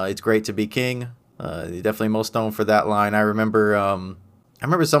 it's great to be king. Definitely most known for that line. I remember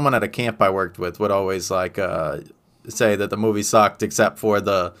someone at a camp I worked with would always say that the movie sucked except for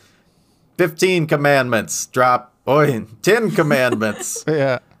the 15 commandments drop. 10 commandments.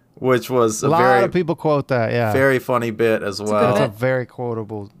 Yeah. Which was a lot of people quote that, yeah. Very funny bit as well. It's a very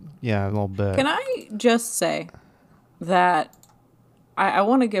quotable, little bit. Can I just say that I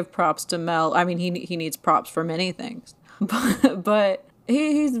want to give props to Mel. I mean, he needs props for many things, but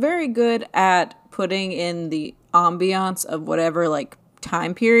he's very good at putting in the ambiance of whatever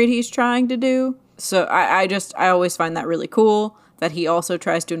time period he's trying to do. So I always find that really cool that he also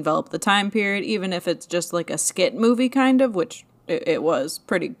tries to envelop the time period, even if it's just like a skit movie kind of, which it was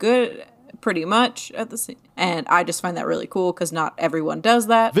pretty good pretty much at the same. And I just find that really cool because not everyone does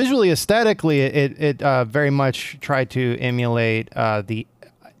that. Visually, aesthetically, it very much tried to emulate the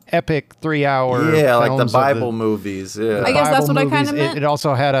epic 3-hour like the films Bible movies. Yeah, I guess that's what I kind of meant. It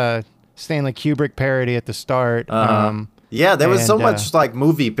also had a Stanley Kubrick parody at the start. Yeah, there was so much like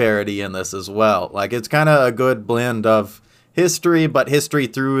movie parody in this as well. Like it's kind of a good blend of history, but history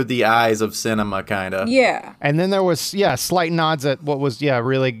through the eyes of cinema, kind of. Yeah. And then there was slight nods at what was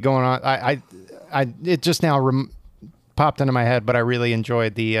really going on. It just now popped into my head, but I really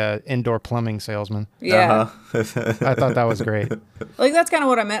enjoyed the indoor plumbing salesman. Yeah. I thought that was great. Like that's kind of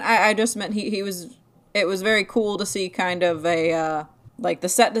what I meant. I just meant he was. It was very cool to see kind of a like the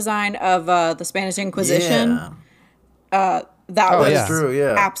set design of the Spanish Inquisition. Yeah. That was true,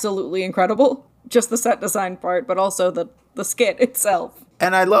 yeah. absolutely incredible. Just the set design part, but also the skit itself.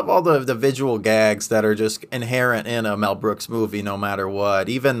 And I love all the visual gags that are just inherent in a Mel Brooks movie, no matter what.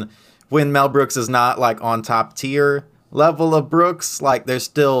 Even when Mel Brooks is not like on top tier level of Brooks, like there's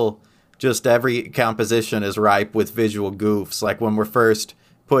still just every composition is ripe with visual goofs. Like when we're first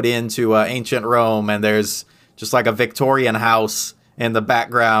put into ancient Rome and there's just like a Victorian house in the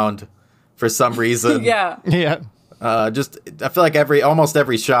background for some reason. Yeah. I feel like almost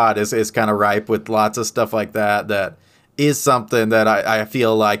every shot is kind of ripe with lots of stuff like that is something that I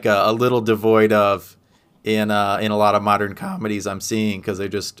feel like a little devoid of in a lot of modern comedies I'm seeing, because they're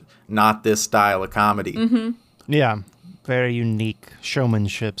just not this style of comedy. Mm-hmm. Yeah, very unique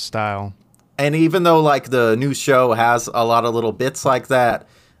showmanship style. And even though like the new show has a lot of little bits like that,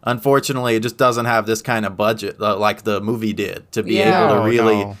 unfortunately it just doesn't have this kind of budget like the movie did to be able to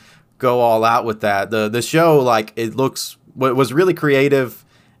really go all out with that. The show, like, it was really creative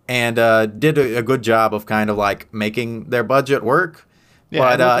and did a good job of kind of like making their budget work.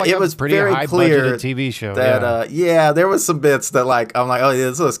 Yeah, but it was pretty very clear TV show that there was some bits that like I'm like, oh yeah,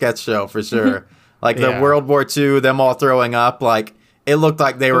 this is a sketch show for sure. Like the World War II, them all throwing up, like it looked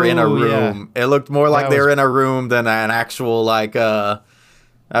like they were in a room. It looked more like they were in a room than an actual like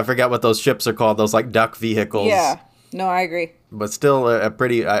I forget what those ships are called, those like duck vehicles. Yeah, no, I agree. But still a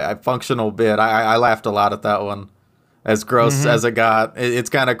pretty functional bit. I laughed a lot at that one. As gross as it got, it's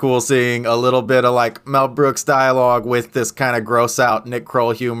kind of cool seeing a little bit of like Mel Brooks dialogue with this kind of gross out Nick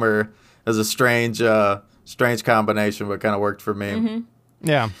Kroll humor as a strange combination, but kind of worked for me. Mm-hmm.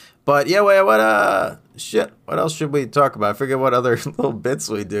 Yeah. But yeah, what else should we talk about? I forget what other little bits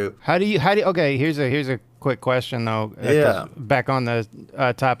we do. How do you okay, here's a quick question though. Yeah. Back on the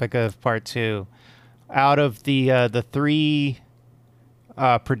topic of part 2. Out of the 3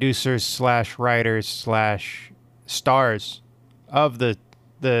 producers / writers / stars of the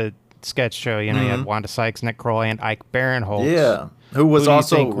sketch show, you know, you had Wanda Sykes, Nick Kroll, and Ike Barinholtz. Yeah, who was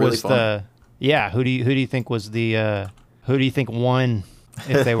also really fun. Who do you think was the who do you think won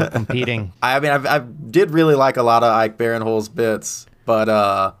if they were competing? I mean, I did really like a lot of Ike Barinholtz bits,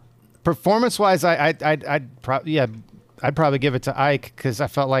 but performance wise, I'd probably give it to Ike, because I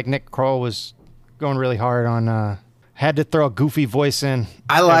felt like Nick Kroll was going really hard on. Had to throw a goofy voice in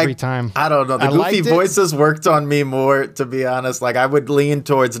every time. I don't know. The goofy voices worked on me more, to be honest. Like, I would lean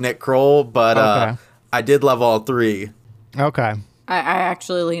towards Nick Kroll, but I did love all 3. Okay. I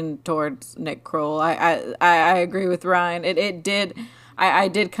actually lean towards Nick Kroll. I agree with Ryan. It did. I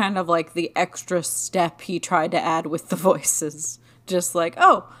did kind of like the extra step he tried to add with the voices. Just like,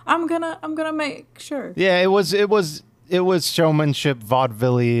 oh, I'm gonna make sure. Yeah, it was showmanship,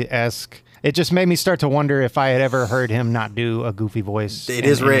 vaudeville-esque. It just made me start to wonder if I had ever heard him not do a goofy voice. It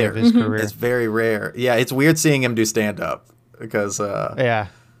is rare. Of his career. It's very rare. Yeah, it's weird seeing him do stand-up because,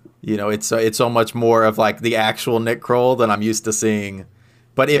 you know, it's so much more of like the actual Nick Kroll than I'm used to seeing.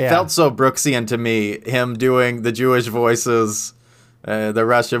 But it felt so Brooksian to me, him doing the Jewish voices, the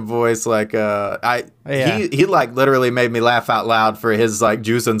Russian voice. Like, he like literally made me laugh out loud for his like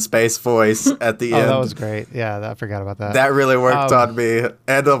Jews in Space voice at the end. That was great. Yeah, I forgot about that. That really worked on me.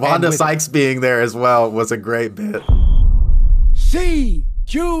 And Wanda Sykes being there as well was a great bit. See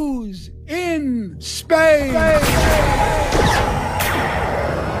Jews in space.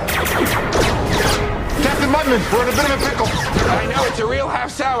 Captain Mutman, we're in a bit of a pickle. I know, it's a real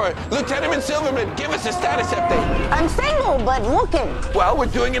half-sour. Lieutenant Silverman, give us a status update. I'm single, but looking. Well, we're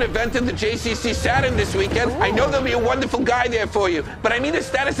doing an event in the JCC Saturn this weekend. Ooh. I know there'll be a wonderful guy there for you, but I need a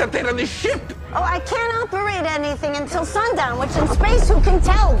status update on this ship. Oh, I can't operate anything until sundown, which in space, who can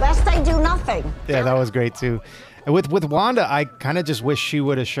tell? Best I do nothing. Yeah, that was great, too. With Wanda, I kind of just wish she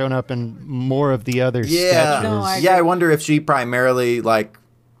would have shown up in more of the other sketches. No, I wonder if she primarily, like,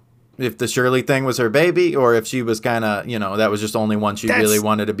 if the Shirley thing was her baby, or if she was kind of, you know, that was just only one she really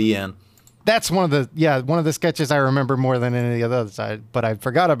wanted to be in. That's one of the sketches I remember more than any of the other side, but I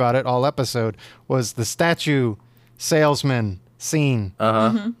forgot about it all episode, was the statue salesman scene.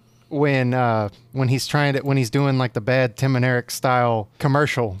 When he's doing like the bad Tim and Eric style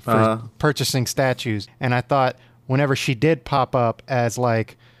commercial for purchasing statues. And I thought whenever she did pop up as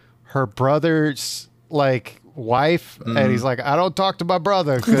like her brother's like wife, and he's like, I don't talk to my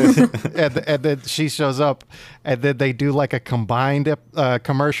brother, and then she shows up, and then they do like a combined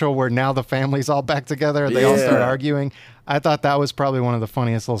commercial where now the family's all back together and they all start arguing. I thought that was probably one of the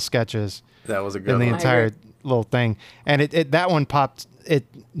funniest little sketches. That was a good in the one. entire little thing. And that one popped.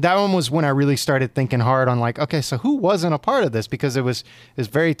 That one was when I really started thinking hard on like, okay, so who wasn't a part of this? Because it was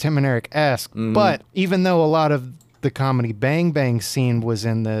very Tim and Eric-esque. But even though a lot of the comedy Bang Bang scene was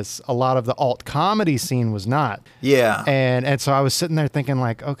in this, a lot of the alt comedy scene was not. Yeah. And so I was sitting there thinking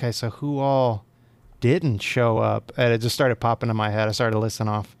like, okay, so who all didn't show up? And it just started popping in my head. I started listing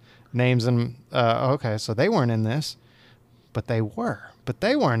off names and okay, so they weren't in this, but they were. But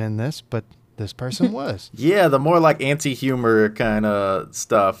they weren't in this, but this person was. Yeah, the more like anti-humor kind of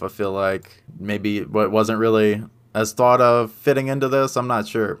stuff, I feel like maybe what wasn't really as thought of fitting into this. I'm not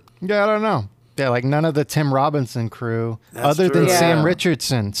sure. Yeah, I don't know. Yeah, like none of the Tim Robinson crew, That's other true. than Yeah. Sam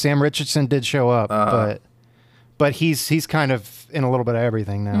Richardson. Sam Richardson did show up, but he's kind of in a little bit of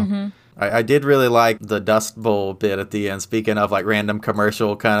everything now. I did really like the Dust Bowl bit at the end. Speaking of like random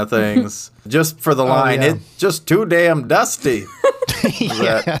commercial kind of things, just for the line, it's just too damn dusty.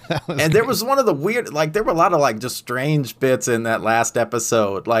 And there was one of the weird, like there were a lot of like just strange bits in that last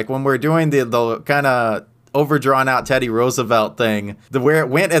episode. Like when we're doing the kind of overdrawn out Teddy Roosevelt thing, where it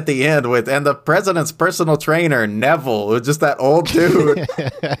went at the end with, and the president's personal trainer, Neville, was just that old dude.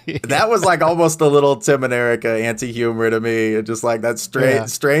 That was like almost a little Tim and Eric anti-humor to me. Just like that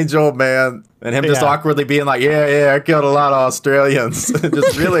strange old man. And him just awkwardly being like, yeah, I killed a lot of Australians.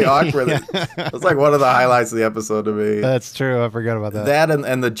 Just really awkward. It was like one of the highlights of the episode to me. That's true. I forgot about that. That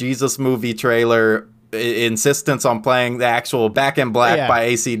and the Jesus movie trailer, insistence on playing the actual Back in Black by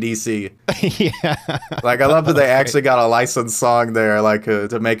AC/DC. Like I love that they actually got a licensed song there, like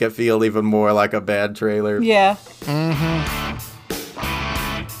to make it feel even more like a bad trailer. Yeah.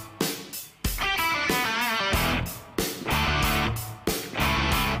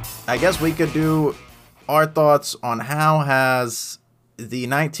 I guess we could do our thoughts on how has the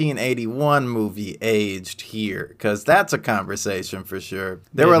 1981 movie aged here, because that's a conversation for sure.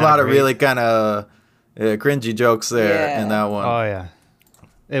 There were a lot of really kind of cringy jokes there in that one. Oh yeah,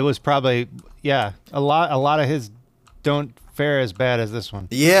 it was probably a lot of his don't fare as bad as this one.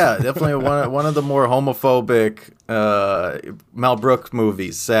 Yeah, definitely one of the more homophobic Mel Brooks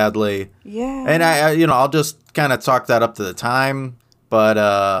movies, sadly. Yeah. And I'll just kind of talk that up to the time,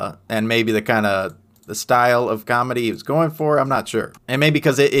 but and maybe the kind of the style of comedy he was going for, I'm not sure. And maybe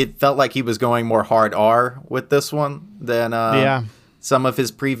because it felt like he was going more hard R with this one than some of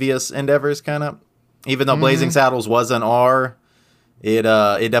his previous endeavors, kind of. Even though Blazing Saddles was an R, it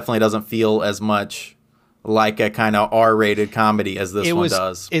definitely doesn't feel as much like a kind of R-rated comedy as this one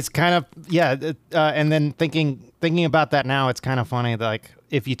does. It's kind of and then thinking about that now, it's kind of funny. Like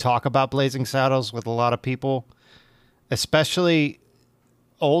if you talk about Blazing Saddles with a lot of people, especially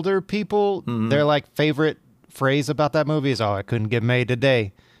older people, their like favorite phrase about that movie is, "Oh, it couldn't get made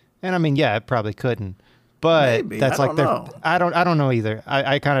today," and I mean, yeah, it probably couldn't. But maybe. That's like I don't know either.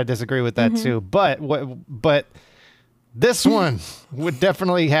 I kind of disagree with that too. But this one would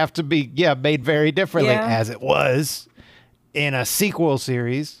definitely have to be made very differently as it was in a sequel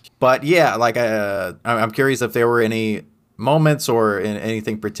series. But yeah, like I'm curious if there were any moments or in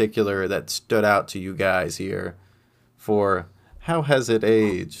anything particular that stood out to you guys here for how has it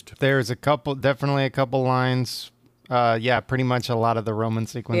aged. There's definitely a couple lines. Pretty much a lot of the Roman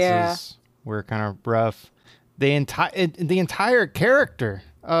sequences were kind of rough. The entire character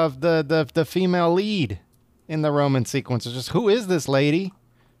of the female lead in the Roman sequences, just who is this lady?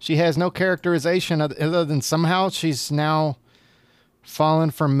 She has no characterization other than somehow she's now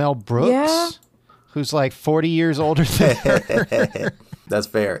fallen for Mel Brooks, who's like 40 years older than her. That's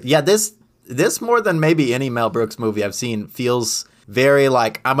fair. Yeah, this more than maybe any Mel Brooks movie I've seen feels very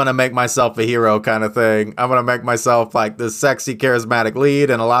like, I'm going to make myself a hero kind of thing. I'm going to make myself like this sexy, charismatic lead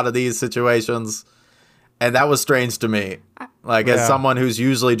in a lot of these situations. And that was strange to me. Like as someone who's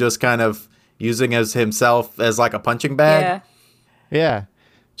usually just kind of using as himself as like a punching bag. Yeah.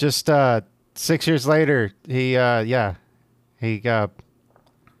 Just 6 years later, he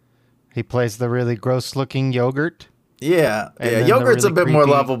plays the really gross looking yogurt. Yeah. Yogurt's really a bit more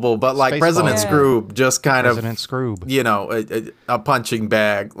lovable, but like President Scroob just kind President Scroob. You know, a punching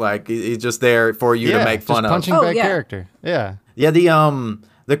bag. Like he's just there for you to make fun of. Punching bag character. Yeah. Yeah,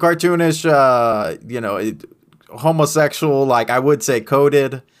 the cartoonish, homosexual, like I would say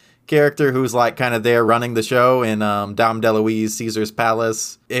coded character who's like kind of there running the show in Dom DeLuise, Caesar's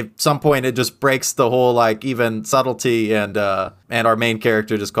Palace. At some point, it just breaks the whole like even subtlety, and our main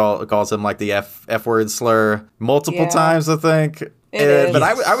character just calls him like the F word slur multiple times, I think. But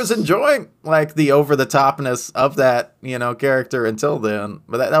I was enjoying like the over the topness of that character until then.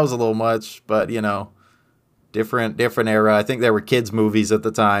 But that was a little much. But different era. I think there were kids movies at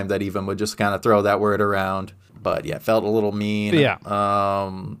the time that even would just kind of throw that word around. But yeah, it felt a little mean. Yeah.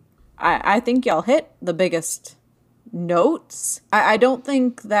 I think y'all hit the biggest notes. I don't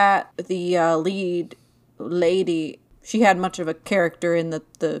think that the lead lady, she had much of a character in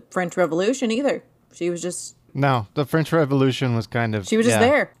the French Revolution either. She was just... No, the French Revolution was kind of... She was just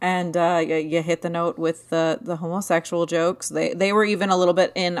there. And you hit the note with the homosexual jokes. They were even a little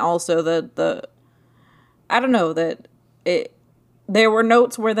bit in also the I don't know, there were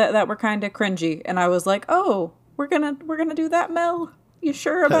notes where that were kind of cringy. And I was like, oh, we're gonna do that, Mel? You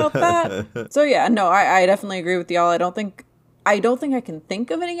sure about that? So yeah, no, I definitely agree with y'all. I don't think I can think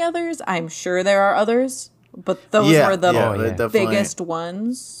of any others. I'm sure there are others, but those were the biggest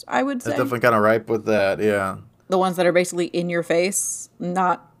ones, I would say. It's definitely kind of ripe with that, yeah. The ones that are basically in your face,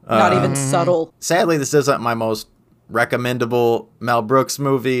 not even subtle. Sadly, this isn't my most recommendable Mel Brooks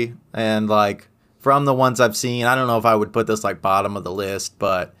movie, and like from the ones I've seen, I don't know if I would put this like bottom of the list,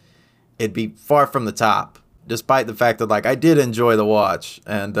 but it'd be far from the top. Despite the fact that like I did enjoy the watch,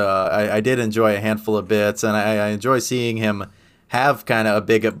 and I did enjoy a handful of bits, and I enjoy seeing him have kind of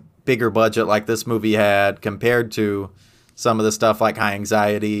a bigger budget like this movie had compared to some of the stuff like High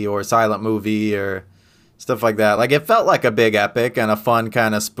Anxiety or Silent Movie or stuff like that. Like it felt like a big epic and a fun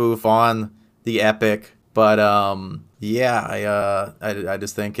kind of spoof on the epic, but I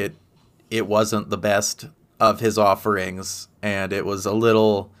just think it wasn't the best of his offerings, and it was a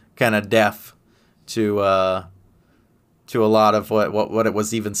little kind of deaf to a lot of what it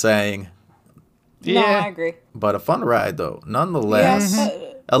was even saying. Yeah, no, I agree. But a fun ride though, nonetheless.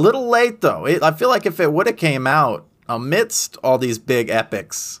 Yes. A little late though. I feel like if it would have came out amidst all these big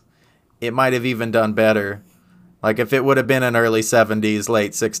epics, it might have even done better. Like if it would have been an early 70s,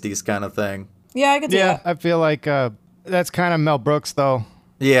 late 60s kind of thing. Yeah, I could see that. I feel like that's kind of Mel Brooks though.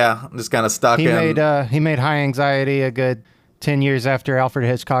 Yeah, I'm just kind of stuck in. He made High Anxiety a good 10 years after Alfred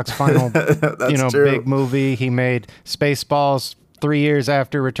Hitchcock's final, big movie. He made Spaceballs 3 years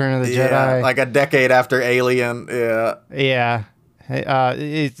after Return of the Jedi. Like a decade after Alien. Yeah. Yeah.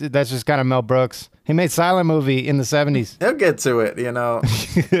 That's just kind of Mel Brooks. He made Silent Movie in the 70s. He'll get to it,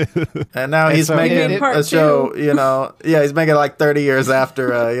 And now he's making a show, he's making like 30 years after,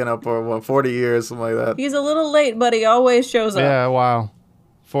 for 40 years, something like that. He's a little late, but he always shows up. Yeah, wow.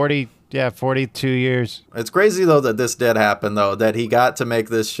 42 years. It's crazy, though, that this did happen, though, that he got to make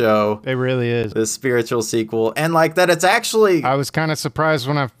this show. It really is. This spiritual sequel. And, like, that it's actually... I was kind of surprised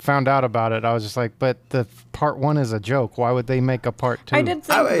when I found out about it. I was just like, but the part 1 is a joke. Why would they make a part 2? I did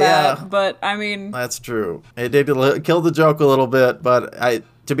think that, but, I mean... That's true. It did kill the joke a little bit, but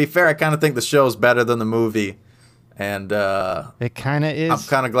to be fair, I kind of think the show's better than the movie. And it kind of is. I'm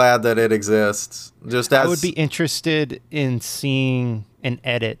kind of glad that it exists. I would be interested in seeing an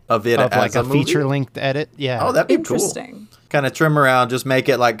edit of it, of like a feature-length edit. Yeah. Oh, that'd be interesting. Cool. Kind of trim around, just make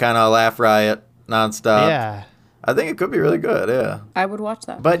it like kind of a laugh riot nonstop. Yeah. I think it could be really good. Yeah. I would watch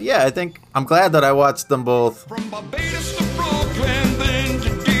that. But yeah, I'm glad that I watched them both. From Barbados to Brooklyn, then to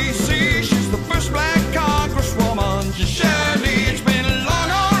DC, she's the first black congresswoman. She's Shirley. It's been a long,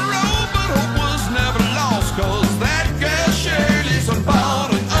 hard road, but hope was never lost, 'cause that girl Shirley's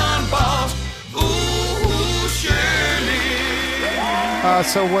unbought and unbossed. Ooh, Shirley.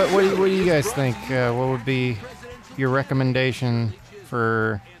 So what do you guys think? What would be your recommendation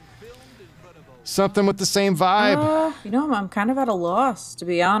for something with the same vibe? I'm kind of at a loss, to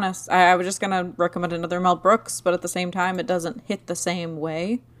be honest. I was just going to recommend another Mel Brooks, but at the same time, it doesn't hit the same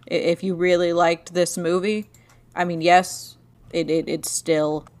way. If you really liked this movie, I mean, yes, it's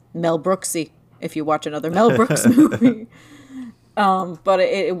still Mel Brooksy if you watch another Mel Brooks movie. But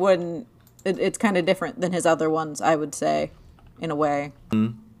it wouldn't, it's kind of different than his other ones, I would say, in a way.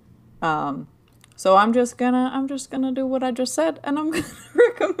 Mm-hmm. So I'm just gonna do what I just said, and I'm gonna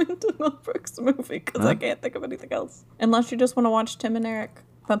recommend a Mel Brooks movie because I can't think of anything else. Unless you just want to watch Tim and Eric,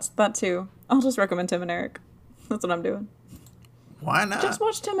 that's that too. I'll just recommend Tim and Eric. That's what I'm doing. Why not? Just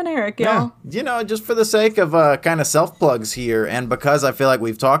watch Tim and Eric, y'all. Yeah. Just for the sake of kind of self plugs here, and because I feel like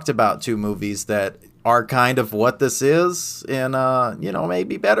we've talked about two movies that are kind of what this is in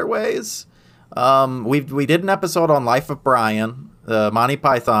maybe better ways. We did an episode on Life of Brian, the Monty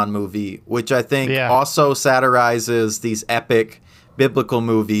Python movie, which I think also satirizes these epic biblical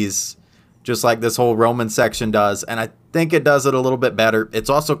movies, just like this whole Roman section does. And I think it does it a little bit better. It's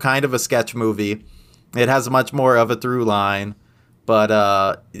also kind of a sketch movie. It has much more of a through line, but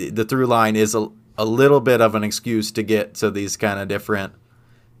the through line is a little bit of an excuse to get to these kind of different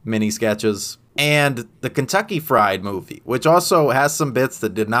mini sketches. And the Kentucky Fried Movie, which also has some bits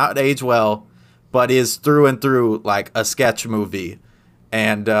that did not age well, but is through and through like a sketch movie,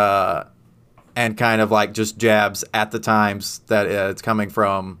 and kind of like just jabs at the times that it's coming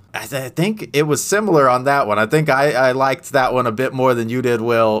from. I think it was similar on that one. I think I liked that one a bit more than you did,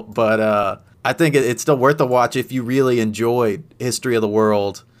 Will, but I think it's still worth a watch if you really enjoyed History of the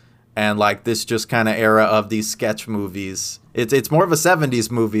World and like this just kind of era of these sketch movies. It's more of a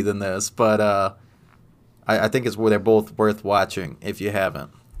 70s movie than this, but I think they're both worth watching if you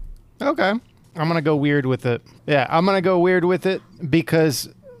haven't. Okay. I'm going to go weird with it. Yeah, I'm going to go weird with it because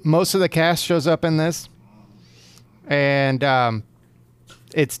most of the cast shows up in this. And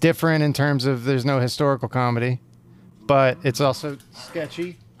it's different in terms of there's no historical comedy, but it's also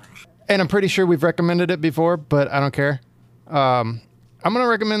sketchy. And I'm pretty sure we've recommended it before, but I don't care. I'm going to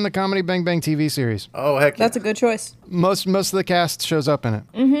recommend the Comedy Bang Bang TV series. Oh, heck yeah. That's a good choice. Most of the cast shows up in it.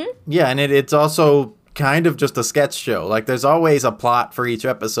 Mm-hmm. Yeah, and it's also kind of just a sketch show. Like, there's always a plot for each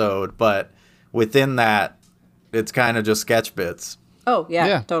episode, but within that, it's kind of just sketch bits. Oh,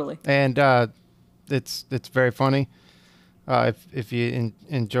 yeah. Totally. And it's very funny. If you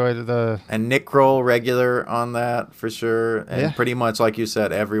enjoy the... And Nick Kroll regular on that, for sure. And pretty much, like you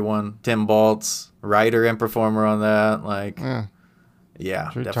said, everyone. Tim Baltz, writer and performer on that. Like...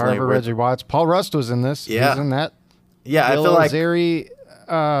 Yeah, Drew definitely. Tarver, Reggie Watts. Paul Rust was in this. Yeah. He was in that. Yeah, Bill I feel like...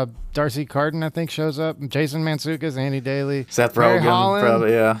 Zeri, Darcy Carden, I think, shows up. Jason Mantzoukas, Andy Daly. Seth Barry Rogen, Holland.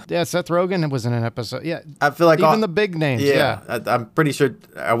 probably, yeah. Yeah, Seth Rogen was in an episode. Yeah. I feel like... Even the big names, yeah. I'm pretty sure...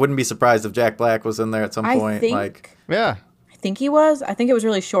 I wouldn't be surprised if Jack Black was in there at some point. Yeah. I think he was. I think it was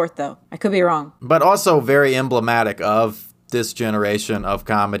really short, though. I could be wrong. But also very emblematic of this generation of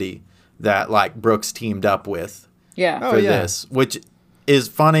comedy that, like, Brooks teamed up with. Yeah. For this, which... is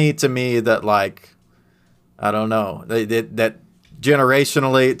funny to me that, like, I don't know, that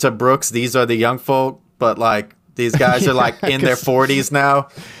generationally to Brooks, these are the young folk, but like these guys are like in their 40s now.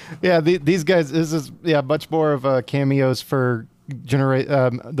 Yeah, these guys, this is much more of cameos for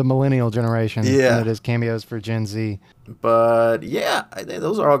the millennial generation than it is cameos for Gen Z. But yeah, I think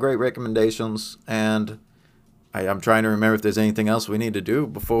those are all great recommendations, and I'm trying to remember if there's anything else we need to do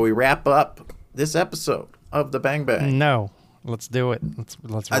before we wrap up this episode of the Bang Bang. No. Let's do it.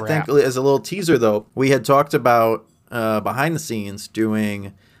 Let's wrap. I think as a little teaser, though, we had talked about behind the scenes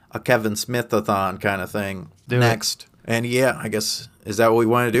doing a Kevin Smith-a-thon kind of thing next. And yeah, I guess, is that what we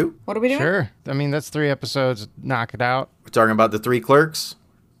want to do? What are we doing? Sure. I mean, that's 3 episodes. Knock it out. We're talking about the 3 clerks.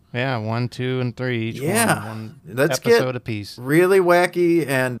 Yeah, 1, 2, and 3 each one Let's episode get apiece. Really wacky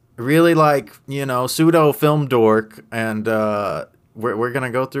and really like, pseudo film dork. And we're going to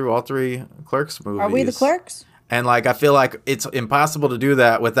go through all 3 Clerks movies. Are we the Clerks? And, like, I feel like it's impossible to do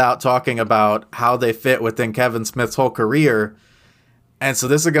that without talking about how they fit within Kevin Smith's whole career. And so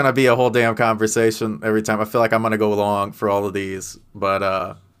this is going to be a whole damn conversation every time. I feel like I'm going to go along for all of these. But,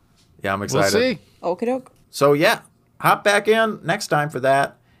 yeah, I'm excited. We'll see. Okie doke. So, yeah, hop back in next time for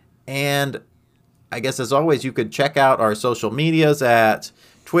that. And I guess, as always, you could check out our social medias at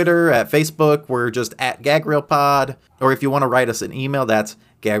Twitter, at Facebook. We're just at GagReelPod. Or if you want to write us an email, that's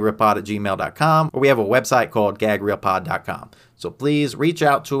gagreelpod@gmail.com, or we have a website called gagreelpod.com. So please reach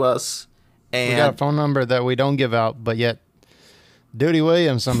out to us. And we got a phone number that we don't give out, but yet Duty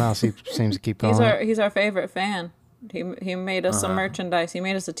Williams somehow seems to keep calling. He's our favorite fan. He made us some merchandise. He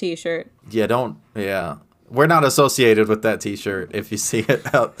made us a T-shirt. Yeah. We're not associated with that T-shirt if you see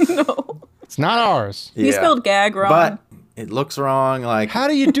it out. No. It's not ours. He spelled gag wrong. But it looks wrong. Like, how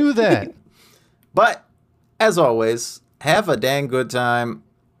do you do that? But as always, have a dang good time.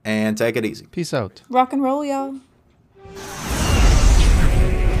 And take it easy. Peace out. Rock and roll, y'all.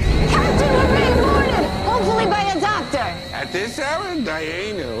 Captain, we're being boarded. Hopefully by a doctor. At this hour,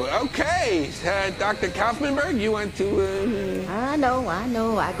 Diana. Okay, Dr. Kaufmanberg, you want to... I know.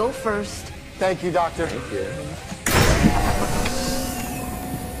 I go first. Thank you, Doctor. Thank you.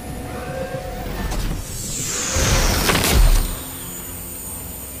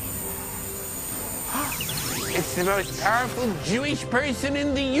 It's the most powerful Jewish person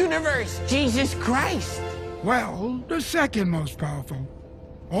in the universe, Jesus Christ. Well, the second most powerful.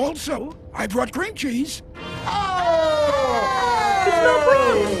 Also, I brought cream cheese. Oh! It's not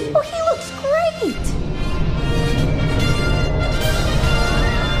bread. Oh, he